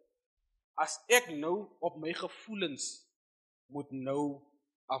suster, as ek nou op my gevoelens moet nou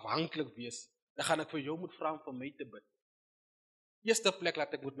afhanklik wees, dan gaan ek vir jou moet vra om vir my te bid. Eerste plek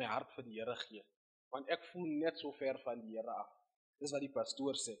laat ek moet my hart vir die Here gee, want ek voel net so ver van die Here af. Dis wat die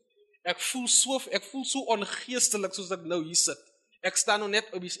pastoor sê. Ek voel so ongeestelik soos ek nou hier sit. Ek staan nou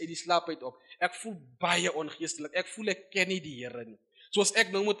net uit die slaap uit op. Ek voel baie ongeestelik. Ek voel ek ken nie die Here nie. Soos ek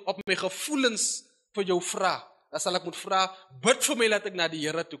nou moet op my gevoelens vir jou vra, dan sal ek moet vra, bid vir my dat ek na die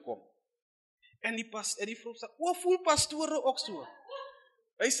Here toe kom. En die vrou sê, voel pastore ook so?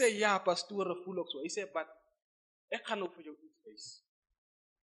 Hy sê, ja, pastore voel ook so. Hy sê, but ek gaan nou vir jou iets wees.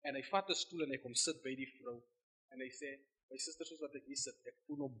 En hy vat 'n stoel en hy kom sit by die vrou. En hy sê, my suster, soos wat ek hier sit, ek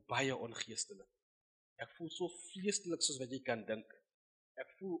voel nou baie ongeestelik. Ek voel so vleeslik soos wat jy kan dink. Ek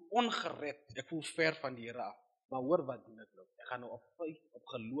voel ongered, ek voel ver van die Here af. Maar hoor wat doen ek nou? Ek gaan nou op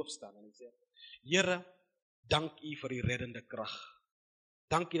geloof staan en hy sê, Here, dank U vir die reddende krag.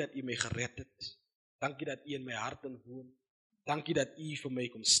 Dankie dat U my gered het. Dankie dat U in my hart inwoon. Dankie dat U vir my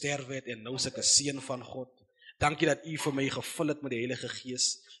kom sterwe het en nou is ek 'n seun van God. Dankie dat U vir my gevul het met die Heilige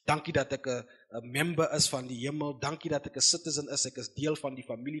Gees. Dankie dat ek 'n member is van die hemel. Dankie dat ek 'n citizen is. Ek is deel van die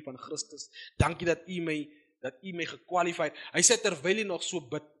familie van Christus. Dankie dat U my gekwalifiseer. Hy sê terwyl hy nog so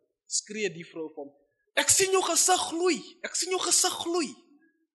bid, skree die vrou vir hom, ek sien jou gesig gloei. Ek sien jou gesig gloei.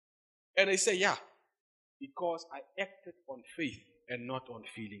 En hy sê, ja, because I acted on faith and not on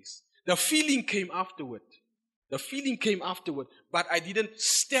feelings. The feeling came afterward. But I didn't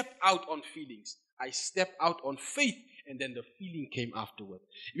step out on feelings. I stepped out on faith and then the feeling came afterward.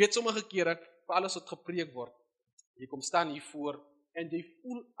 Jy weet, sommige kere, vir alles wat gepreek word, jy kom staan hier voor en jy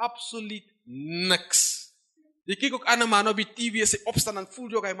voel absoluut niks. Jy kyk ook aan 'n man op die TV, sy opstaan en voel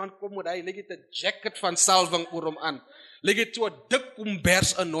jy ook, hy man kom met hy, lyk dit 'n jacket van salwing oor hom aan. Lyk dit so 'n dik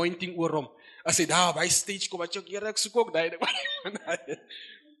kombers anointing oor hom. As hy daar by stage kom, wat jy ook, Here, ek soek ook daai.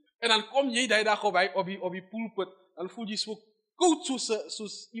 En dan kom jy daai dag op die pulpit, dan voel jy so koud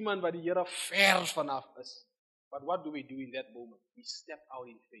soos iemand wat die Here ver vanaf is. But what do we do in that moment? We step out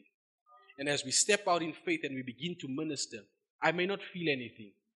in faith. And as we step out in faith and we begin to minister, I may not feel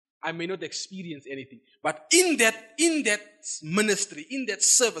anything. I may not experience anything. But in that ministry, in that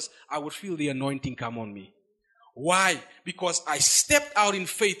service, I would feel the anointing come on me. Why? Because I stepped out in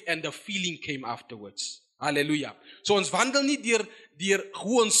faith and the feeling came afterwards. Hallelujah. So ons wandel nie deur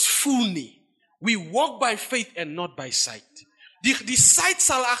hoe ons voel nie. We walk by faith and not by sight. Die sight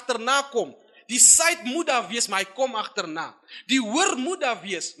sal agterna kom. Die sight moet daar wees, maar hy kom agterna. Die hoor moet daar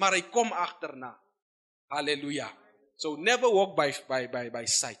wees, maar hy kom agterna. Hallelujah. So never walk by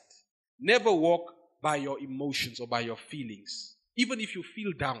sight. Never walk by your emotions or by your feelings. Even if you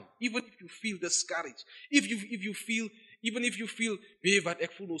feel down, even if you feel discouraged, even if you feel, weet wat,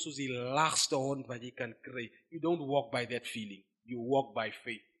 ek voel nou soos die laagste hond wat jy kan kry. You don't walk by that feeling. You walk by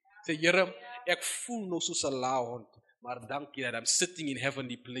faith. Sê, Here, ek voel nou soos 'n lae hond, maar dankie dat I'm sitting in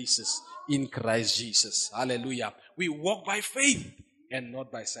heavenly places in Christ Jesus. Hallelujah. We walk by faith and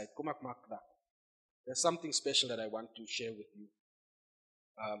not by sight. Kom ek maak dat. There's something special that I want to share with you.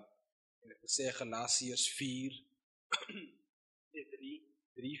 Ek sê Galasiërs 4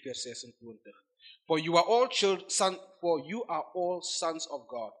 3 vers 26. For you are all sons of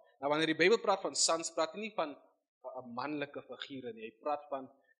God. Nou wanneer die Bybel praat van sons, praat hy nie van 'n manlike figuur nie. Hy praat van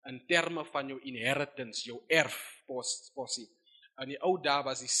in terme van jou inheritance, jou erfposie. In die ou dae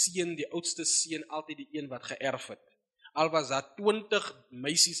was die oudste seun altyd die een wat geërf het. Al was daar 20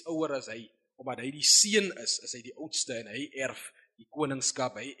 meisies ouer as hy, omdat hy die seun is hy die oudste en hy erf die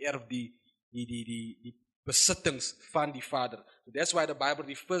koningskap, hy erf die besittings van die Vader. So that's why the Bible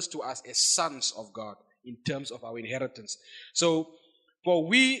refers to us as sons of God in terms of our inheritance. So for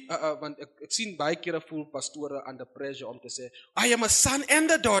we, want ek sien baie kere voel pastore under pressure om te sê, I am a son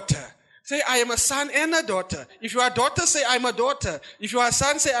and a daughter. Say, I am a son and a daughter. If you are a daughter, say, I'm a daughter. If you are a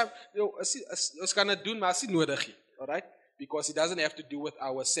son, say, ons kan dit doen, maar as nie nodig nie. Alright? Because it doesn't have to do with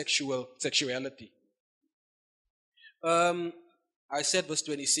our sexuality. I said verse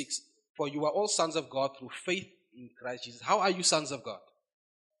 26, for you are all sons of God through faith in Christ Jesus. How are you sons of God?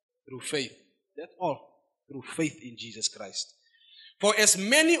 Through faith. That's all. Through faith in Jesus Christ. For as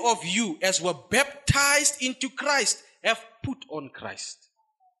many of you as were baptized into Christ have put on Christ.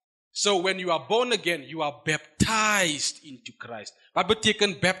 So when you are born again, you are baptized into Christ. Wat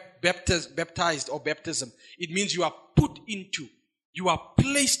beteken baptized or baptism? It means you are put into, you are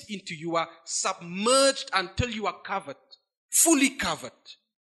placed into, you are submerged until you are covered, fully covered.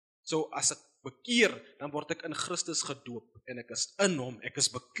 So as ek bekeer, dan word ek in Christus gedoop en ek is in hom, ek is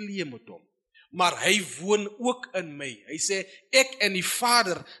bekleed met hom. Maar hy woon ook in my. Hy sê, ek en die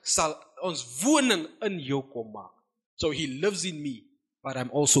Vader sal ons woning in jou kom maak. So he lives in me. but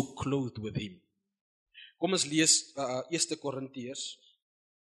I'm also clothed with him. Kom ons lees 1 Korintiërs,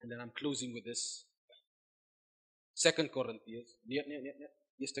 and then I'm closing with this. 2 Korintiërs, nee,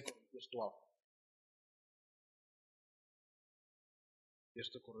 1 Korintiërs 12.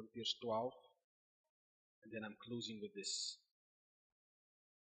 1 Korintiërs 12, and then I'm closing with this.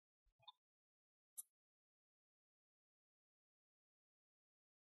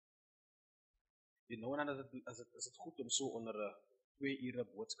 You know, en as het goed om so onder 2 ure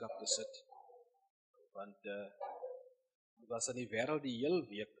boodskap te sit. Want het was in die wêreld die heel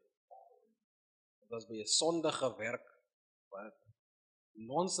week. Het was by 'n sondige werk waar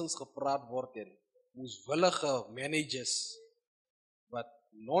nonsens gepraat word en moeswillige managers wat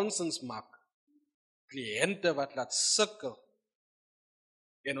nonsens maak. Kliënte wat laat sukkel.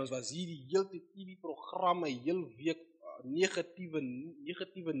 En ons was hier die hele TV-programme, heel week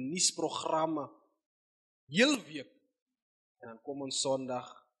negatiewe nuusprogramme. Heel week. En dan kom ons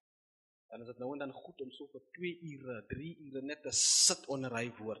Sondag, dan is dit nou en dan goed om so vir 2 ure, 3 ure net te sit onder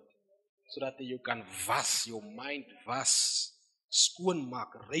hy woord, sodat jy jou kan was, jou mind was, skoon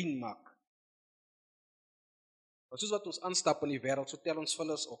maak, rein maak. Maar soos wat ons aanstap in die wêreld, so tel ons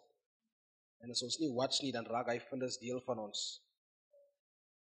vullis op. En as ons nie watch nie, dan raak hy vullis deel van ons.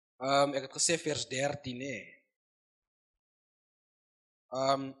 Ek het gesê vers 13,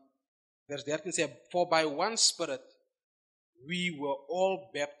 vers 13 sê, for by one Spirit we were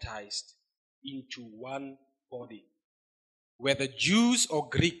all baptized into one body, whether Jews or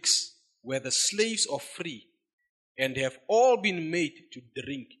Greeks, whether slaves or free, and have all been made to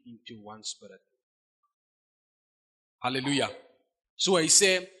drink into one Spirit. Hallelujah. So hy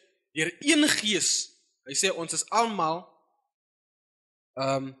sê, deur een gees, hy sê ons is almal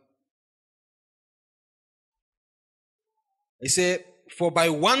hy sê, for by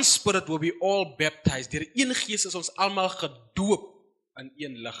one Spirit will be all baptized. Deur een gees is ons almal gedoop in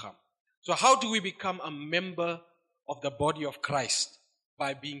een liggaam. So how do we become a member of the body of Christ?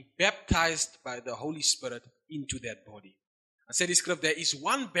 By being baptized by the Holy Spirit into that body. I said in scripture, there is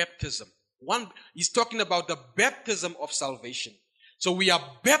one baptism. He's talking about the baptism of salvation. So we are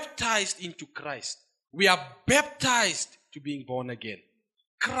baptized into Christ. We are baptized to being born again.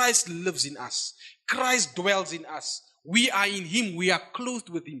 Christ lives in us. Christ dwells in us. We are in him. We are clothed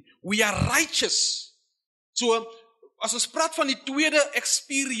with him. We are righteous. So, as ons praat van die tweede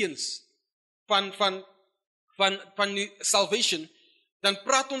experience van die salvation, dan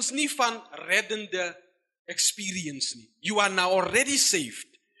praat ons nie van reddende experience nie. You are now already saved.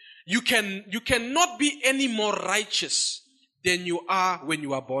 You cannot be any more righteous than you are when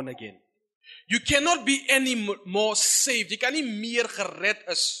you are born again. You cannot be any more saved. Jy kan nie meer gered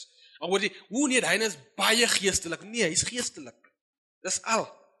is. En word jy, hy is baie geestelik. Nee, hy is geestelik. Dis al.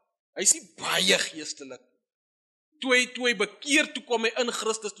 Hy is nie baie geestelik. Toe hy bekeer, toe kom hy in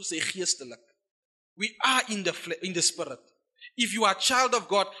Christus, toe sê hy geestelik. We are in the Spirit. If you are a child of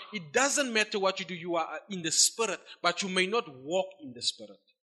God, it doesn't matter what you do, you are in the Spirit, but you may not walk in the Spirit.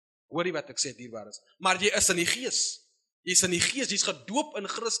 Hoor jy wat ek sê, dierbaar is? Maar jy is in die gees. Jy is in die gees, jy is gedoop in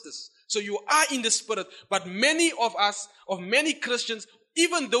Christus. So you are in the Spirit, but many of us, many Christians,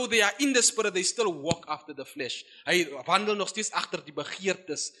 even though they are in the Spirit, they still walk after the flesh. Hy wandel nog steeds agter die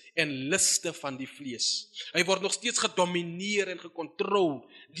begeertes en liste van die vlees. Hy word nog steeds gedomineer en gekontrol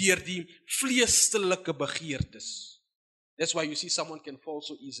deur die vleeselike begeertes. That's why you see someone can fall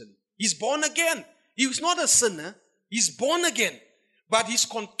so easily. He's born again. He is not a sinner. He's born again. But he's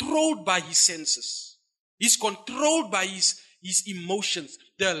controlled by his senses. He's controlled by his emotions,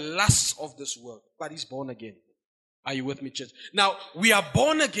 the lusts of this world. But he's born again. Are you with me, church? Now, we are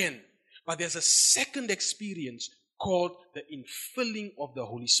born again, but there's a second experience called the infilling of the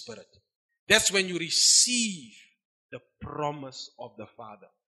Holy Spirit. That's when you receive the promise of the Father.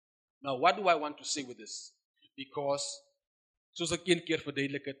 Now, what do I want to say with this? Because, soos ek een keer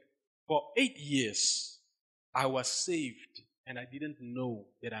verduidelik het, for 8 years, I was saved, and I didn't know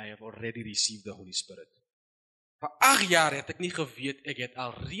that I have already received the Holy Spirit. Vir 8 jaar het ek nie geweet, ek het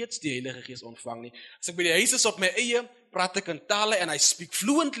al reeds die Heilige Gees ontvang nie. As ek by die huis is op my eie, praat ek in tale and I speak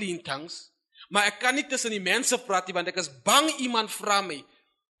fluently in tongues, maar ek kan nie tussen die mense praat nie, want ek is bang iemand vra my,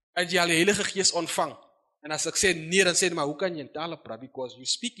 het jy al die Heilige Gees ontvang? En as ek sê nee, dan sê hy, maar hoe kan jy in tale praat? Because you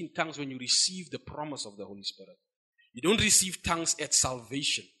speak in tongues when you receive the promise of the Holy Spirit. You don't receive tongues at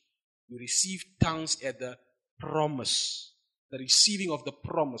salvation. You receive tongues at the promise, the receiving of the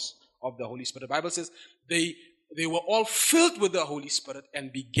promise of the Holy Spirit. The Bible says they were all filled with the Holy Spirit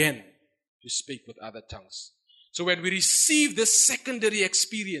and began to speak with other tongues. So when we receive this secondary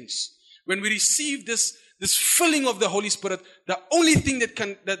experience, when we receive this filling of the Holy Spirit, the only thing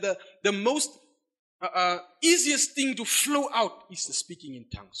that the most easiest thing to flow out is the speaking in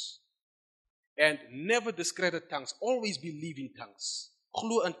tongues. And never discredit tongues. Always believe in tongues.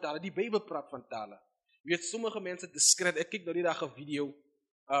 Glo in tale. Die Bijbel praat van tale. Je weet, sommige mensen discredit. Ik kijk nou die dag een video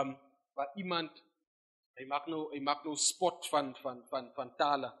waar iemand, hij maakt nou spot van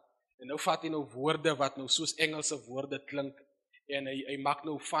tale. En nou vat hy nou woorde wat nou soos Engelse woorde klink. En hy maak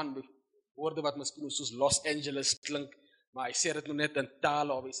nou van woorde wat miskien nou soos Los Angeles klink. Maar hy sê dit nou net in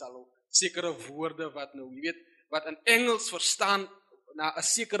tale, of hy sal nou sekere woorde wat nou, jy weet, wat in Engels verstaan, na 'n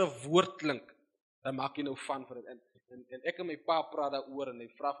sekere woord klink. Dan maak hy nou van vir dit. En ek en my pa praat daaroor en hy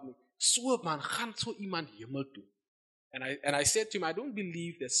vra vir my, so man, gaan so iemand hemel toe? And I said to him, I don't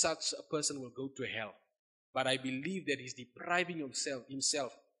believe that such a person will go to hell. But I believe that he's depriving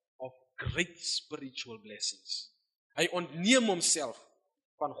himself of great spiritual blessings. Hy ontneem homself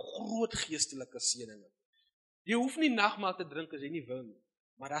van groot geestelike seëninge. Jy hoef nie nagmaal te drink as jy nie wil nie.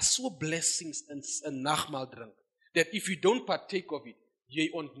 Maar daar's so blessings in nagmaal drink, that if you don't partake of it, jy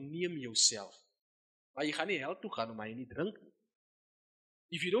ontneem jouself. Maar jy gaan nie hel toe gaan omdat jy nie drink nie.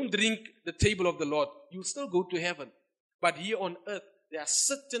 If you don't drink the table of the Lord, you'll still go to heaven. But here on earth, there are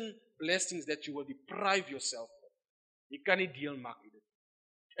certain blessings that you will deprive yourself of. Jy kan nie deel maak met dit.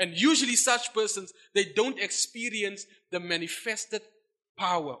 And usually such persons, they don't experience the manifested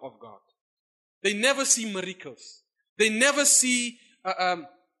power of God. They never see miracles. They never see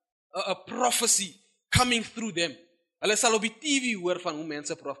a prophecy coming through them. Hulle sal op die TV hoor van hoe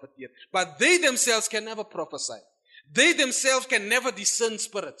mense profeteer. But they themselves can never prophesy. They themselves can never discern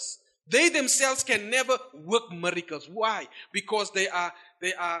spirits. They themselves can never work miracles. Why? Because they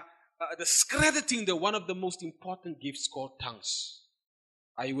are discrediting one of the most important gifts called tongues.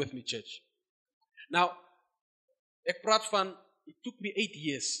 Are you with me, church? Now, ek praat van, it took me 8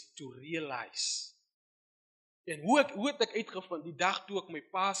 years to realize. En hoe het ek uitgevind, die dag toe ek my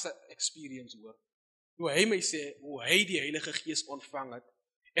pa se experience hoor, toe hy my sê, hoe hy die Heilige Gees ontvang het,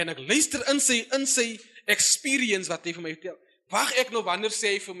 en ek luister in sy experience wat hy vir my vertel, wag ek nou wanneer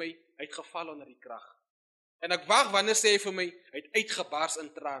sê hy vir my, hy het geval onder die krag. En ek wag wanneer sê hy vir my, hy het uitgebars in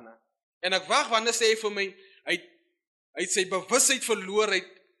trane. En ek wag wanneer sê hy vir my, hy het sy bewusheid verloor, hy het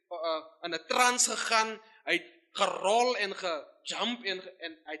in 'n trance gegaan, hy het gerol en gejump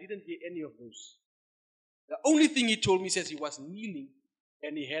en I didn't hear any of those. The only thing he told me says he was kneeling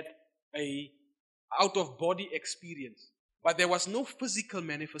and he had a out of body experience. But there was no physical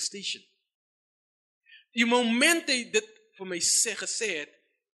manifestation. Die moment hy dit vir my gesê het,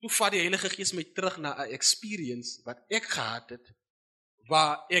 toe vat die Heilige Gees my terug na 'n experience wat ek gehad het,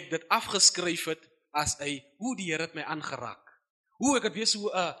 waar ek dit afgeskryf het as hoe die Here het my aangeraak. Hoe ek het weer so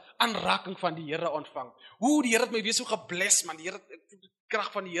 'n aanraking van die Here ontvang. Hoe die Here het my weer so gebless, man. Die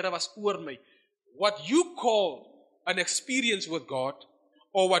krag van die Here was oor my. What you call an experience with God,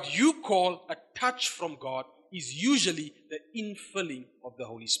 or what you call a touch from God, is usually the infilling of the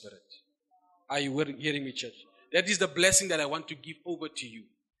Holy Spirit. Are you hearing me, church? That is the blessing that I want to give over to you.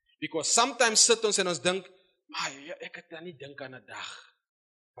 Because sometimes sit ons en ons dink, maar ek het dan nie dink aan 'n dag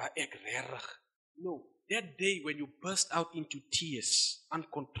waar ek regtig. No, that day when you burst out into tears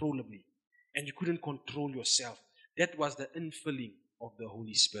uncontrollably and you couldn't control yourself, that was the infilling of the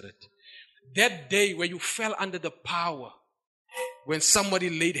Holy Spirit. That day when you fell under the power, when somebody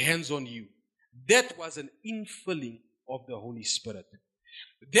laid hands on you, that was an infilling of the Holy Spirit.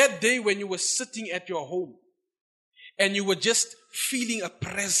 That day when you were sitting at your home and you were just feeling a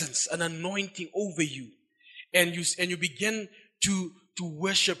presence, an anointing over you, and you began to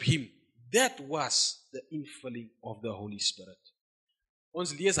worship Him, that was the infilling of the Holy Spirit.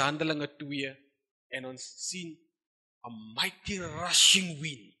 Ons lees Handelinge 2 en ons sien a mighty rushing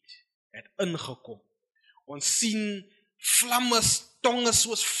wind het ingekom. Ons sien vlamme, tonge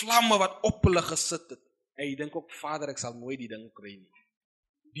soos vlamme wat op hulle gesit het. En jy dink ook, Vader, ek sal nooit die ding kry nie.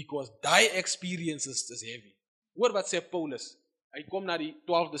 Because thy experiences is heavy. Hoor wat sê Paulus. Hy kom na die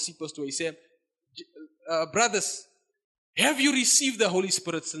 12 disciples toe, hy sê, brothers, have you received the Holy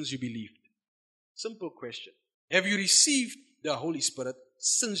Spirit since you believed? Simple question. Have you received the Holy Spirit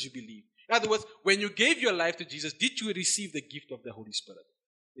since you believed? In other words, when you gave your life to Jesus, did you receive the gift of the Holy Spirit?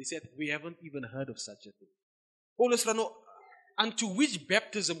 They said, we haven't even heard of such a thing. Paulus said, no, unto which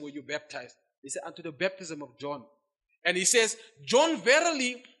baptism were you baptized? They said, unto the baptism of John. And he says, John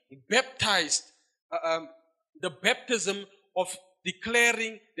verily baptized the baptism of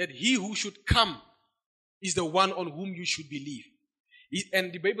declaring that he who should come is the one on whom you should believe.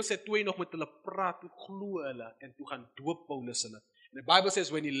 And the Bible said, toe hy nog met hulle praat, toe glo hulle, en toe gaan doop Paulus hulle. And the Bible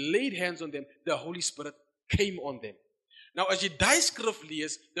says, when he laid hands on them, the Holy Spirit came on them. Nou, as jy die skrif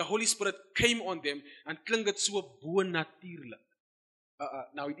lees, the Holy Spirit came on them, en klink dit so bo-natuurlik.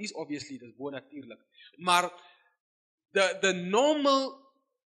 Now it is obviously dis bonatuurlik, maar the normal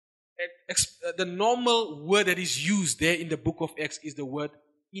word that is used there in the book of Acts is the word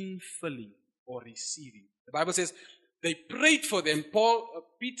infilling or receiving. The Bible says they prayed for them,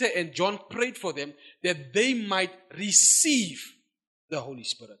 Peter and John prayed for them that they might receive the Holy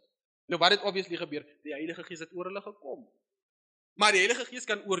Spirit. Nou wat het obviously gebeur? Die Heilige Gees het oor hulle gekom. Maar die Heilige Gees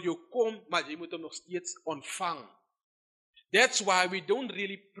kan oor jou kom, maar jy moet hom nog steeds ontvang. That's why we don't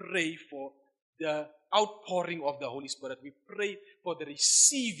really pray for the outpouring of the Holy Spirit. We pray for the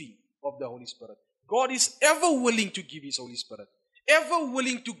receiving of the Holy Spirit. God is ever willing to give His Holy Spirit, ever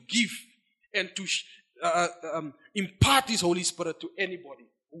willing to give and to impart His Holy Spirit to anybody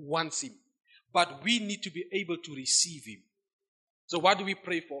who wants Him. But we need to be able to receive Him. So what do we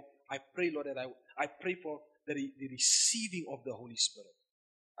pray for? I pray, Lord, that I pray for the receiving of the Holy Spirit.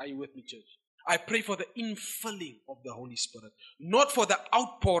 Are you with me, church? I pray for the infilling of the Holy Spirit. Not for the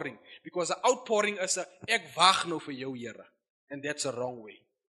outpouring. Because the outpouring is ek wag nou vir jou, Here. And that's a wrong way.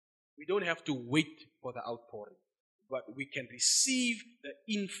 We don't have to wait for the outpouring. But we can receive the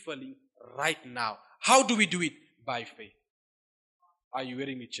infilling right now. How do we do it? By faith. Are you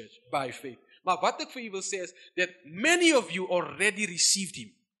hearing me, church? By faith. Maar wat ek vir u wil sê is that many of you already received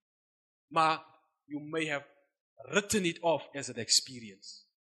Him. Maar you may have written it off as an experience.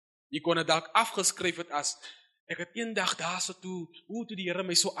 Jy kon dit dalk afgeskryf het as ek het eendag daarso toe die Here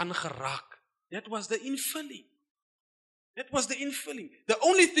my so aangeraak. That was the infilling. That was the infilling. The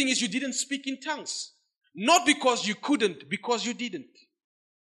only thing is you didn't speak in tongues. Not because you couldn't, because you didn't.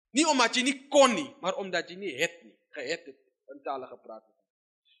 Nie omdat jy nie kon nie, maar omdat jy nie gehet het in tale gepraat het.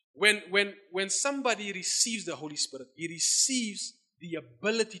 When somebody receives the Holy Spirit, he receives the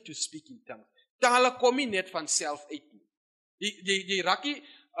ability to speak in tongues. Tale kom nie net van self uit nie. Jy raak nie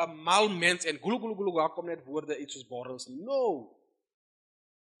 'n mal mens en gulu, daar kom net woorde uit soos borrels. No.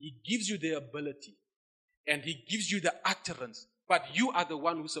 He gives you the ability and He gives you the utterance, but you are the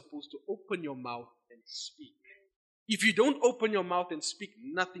one who's supposed to open your mouth and speak. If you don't open your mouth and speak,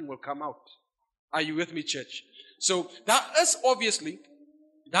 nothing will come out. Are you with me, church? So, daar is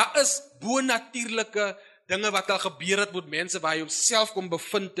bonatuurlike dinge wat al gebeur het met mense waar hy homself kom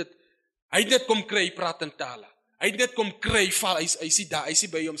bevind het. Hy het net kom kry, hy praat in tale. Hy het net kom kry, hy sê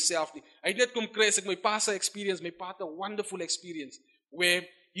by homself nie. Hy het net kom kry, as ek my pa se experience, my pa het 'n wonderful experience, where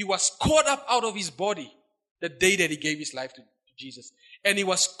he was caught up out of his body the day that he gave his life to Jesus. And he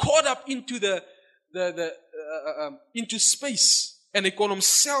was caught up into into space. En hy kon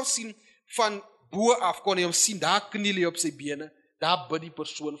homself sien van bo af, kon hy hom sien, daar kniel hy op sy bene, daar bid die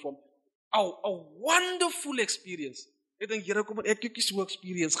persoon vir hom. A wonderful experience. Ek dink, Here, kom, ek het nie so 'n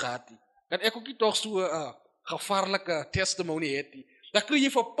experience gehad nie. En ek ook nie tog so 'n gevaarlike testimony het nie. Dan kry jy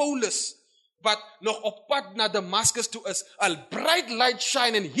vir Paulus, wat nog op pad na Damascus toe is, a bright light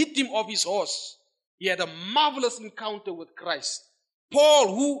shine and hit him off his horse. He had a marvelous encounter with Christ.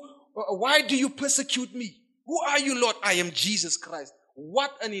 Paul, why do you persecute me? Who are you, Lord? I am Jesus Christ.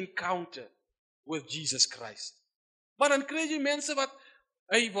 What an encounter with Jesus Christ. Maar dan kry jy mense wat,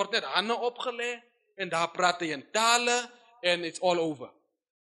 hy word net hande opgelê, en daar praat hy in tale, and it's all over.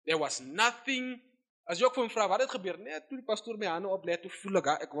 There was nothing. As jy ook vir hom vra, wat het gebeur? Net toe die pastoor my hande oplê, toe voel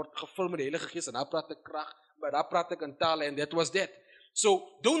ek word gevul met die Heilige Gees, en daar praat ek krag, maar daar praat ek in tale, and that was that.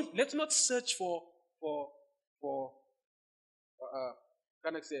 So, let's not search for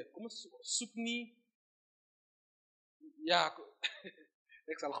kan ek sê, kom ons soek nie, ja,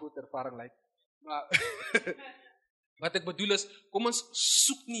 ek sal goed ervaring lyk, maar, wat ek bedoel is, kom ons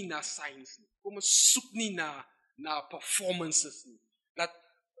soek nie na signs nie, kom ons soek nie na performances nie,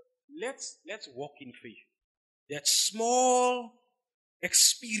 let's walk in faith. That small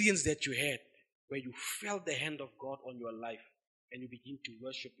experience that you had, where you felt the hand of God on your life, and you begin to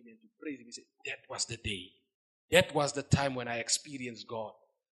worship Him and to praise Him, you say, that was the day. That was the time when I experienced God.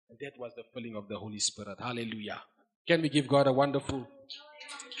 And that was the filling of the Holy Spirit. Hallelujah. Can we give God a wonderful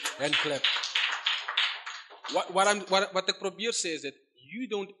hand clap? What the probeer says that you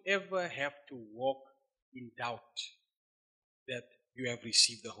don't ever have to walk in doubt that you have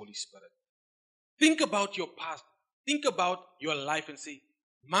received the Holy Spirit. Think about your past. Think about your life and say,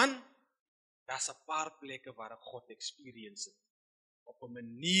 man, daar's 'n paar plekke waar ek God experience het. Op 'n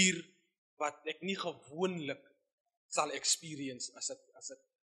manier wat ek nie gewoonlik sal experience as ek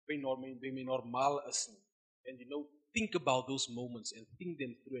by normaal is nie. And think about those moments and think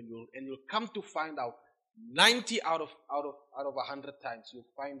them through, and you'll come to find out 90 out of 100 times,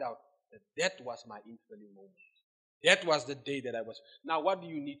 you'll find out that was my infilling moment. That was the day that I was. Now, what do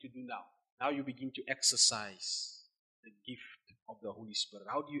you need to do now? Now you begin to exercise the gift of the Holy Spirit.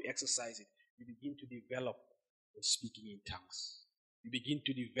 How do you exercise it? You begin to develop the speaking in tongues. You begin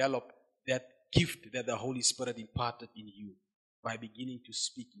to develop that gift that the Holy Spirit imparted in you by beginning to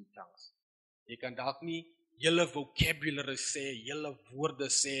speak in tongues. Jy kan dalk nie hele vocabulary sê, hele woorde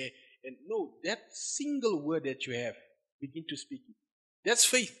sê, and no, that single word that you have, begin to speak it. That's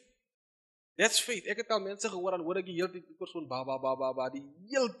faith. That's faith. Ek het al mense gehoor, dan hoor ek die hele tyd die persoon ba, die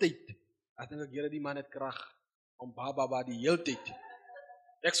hele tyd. Ek dink ek, Here, die man het krag om ba, die hele tyd.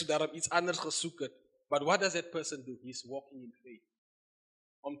 Ek sou daarom iets anders gesoek het. But what does that person do? He's walking in faith.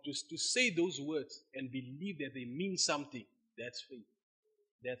 To say those words and believe that they mean something, that's faith.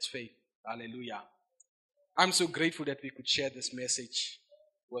 That's faith. Hallelujah. I'm so grateful that we could share this message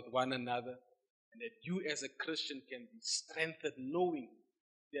with one another, and that you as a Christian can be strengthened knowing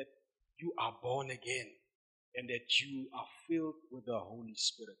that you are born again and that you are filled with the Holy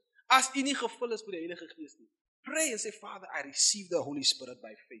Spirit. As u nie gevul is met die Heilige Gees nie, pray and say, Father, I receive the Holy Spirit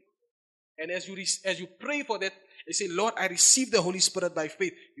by faith. And as you pray for that, and say, Lord, I receive the Holy Spirit by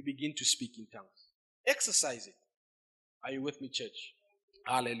faith, you begin to speak in tongues. Exercise it. Are you with me, church?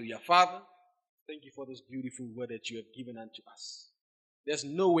 Hallelujah. Father, thank you for this beautiful word that you have given unto us. There's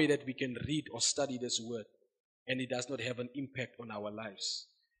no way that we can read or study this word and it does not have an impact on our lives.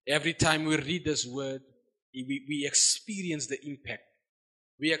 Every time we read this word, we experience the impact.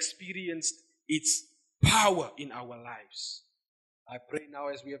 We experience its power in our lives. I pray now,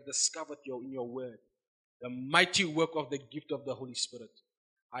 as we have discovered in your word, the mighty work of the gift of the Holy Spirit.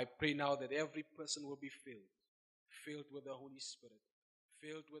 I pray now that every person will be filled with the Holy Spirit,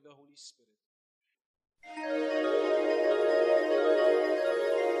 filled with the Holy Spirit.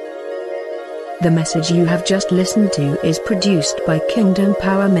 The message you have just listened to is produced by Kingdom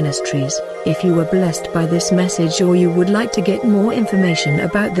Power Ministries. If you were blessed by this message or you would like to get more information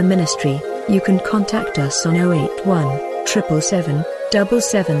about the ministry, you can contact us on 081 777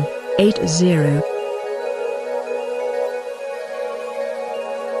 7780.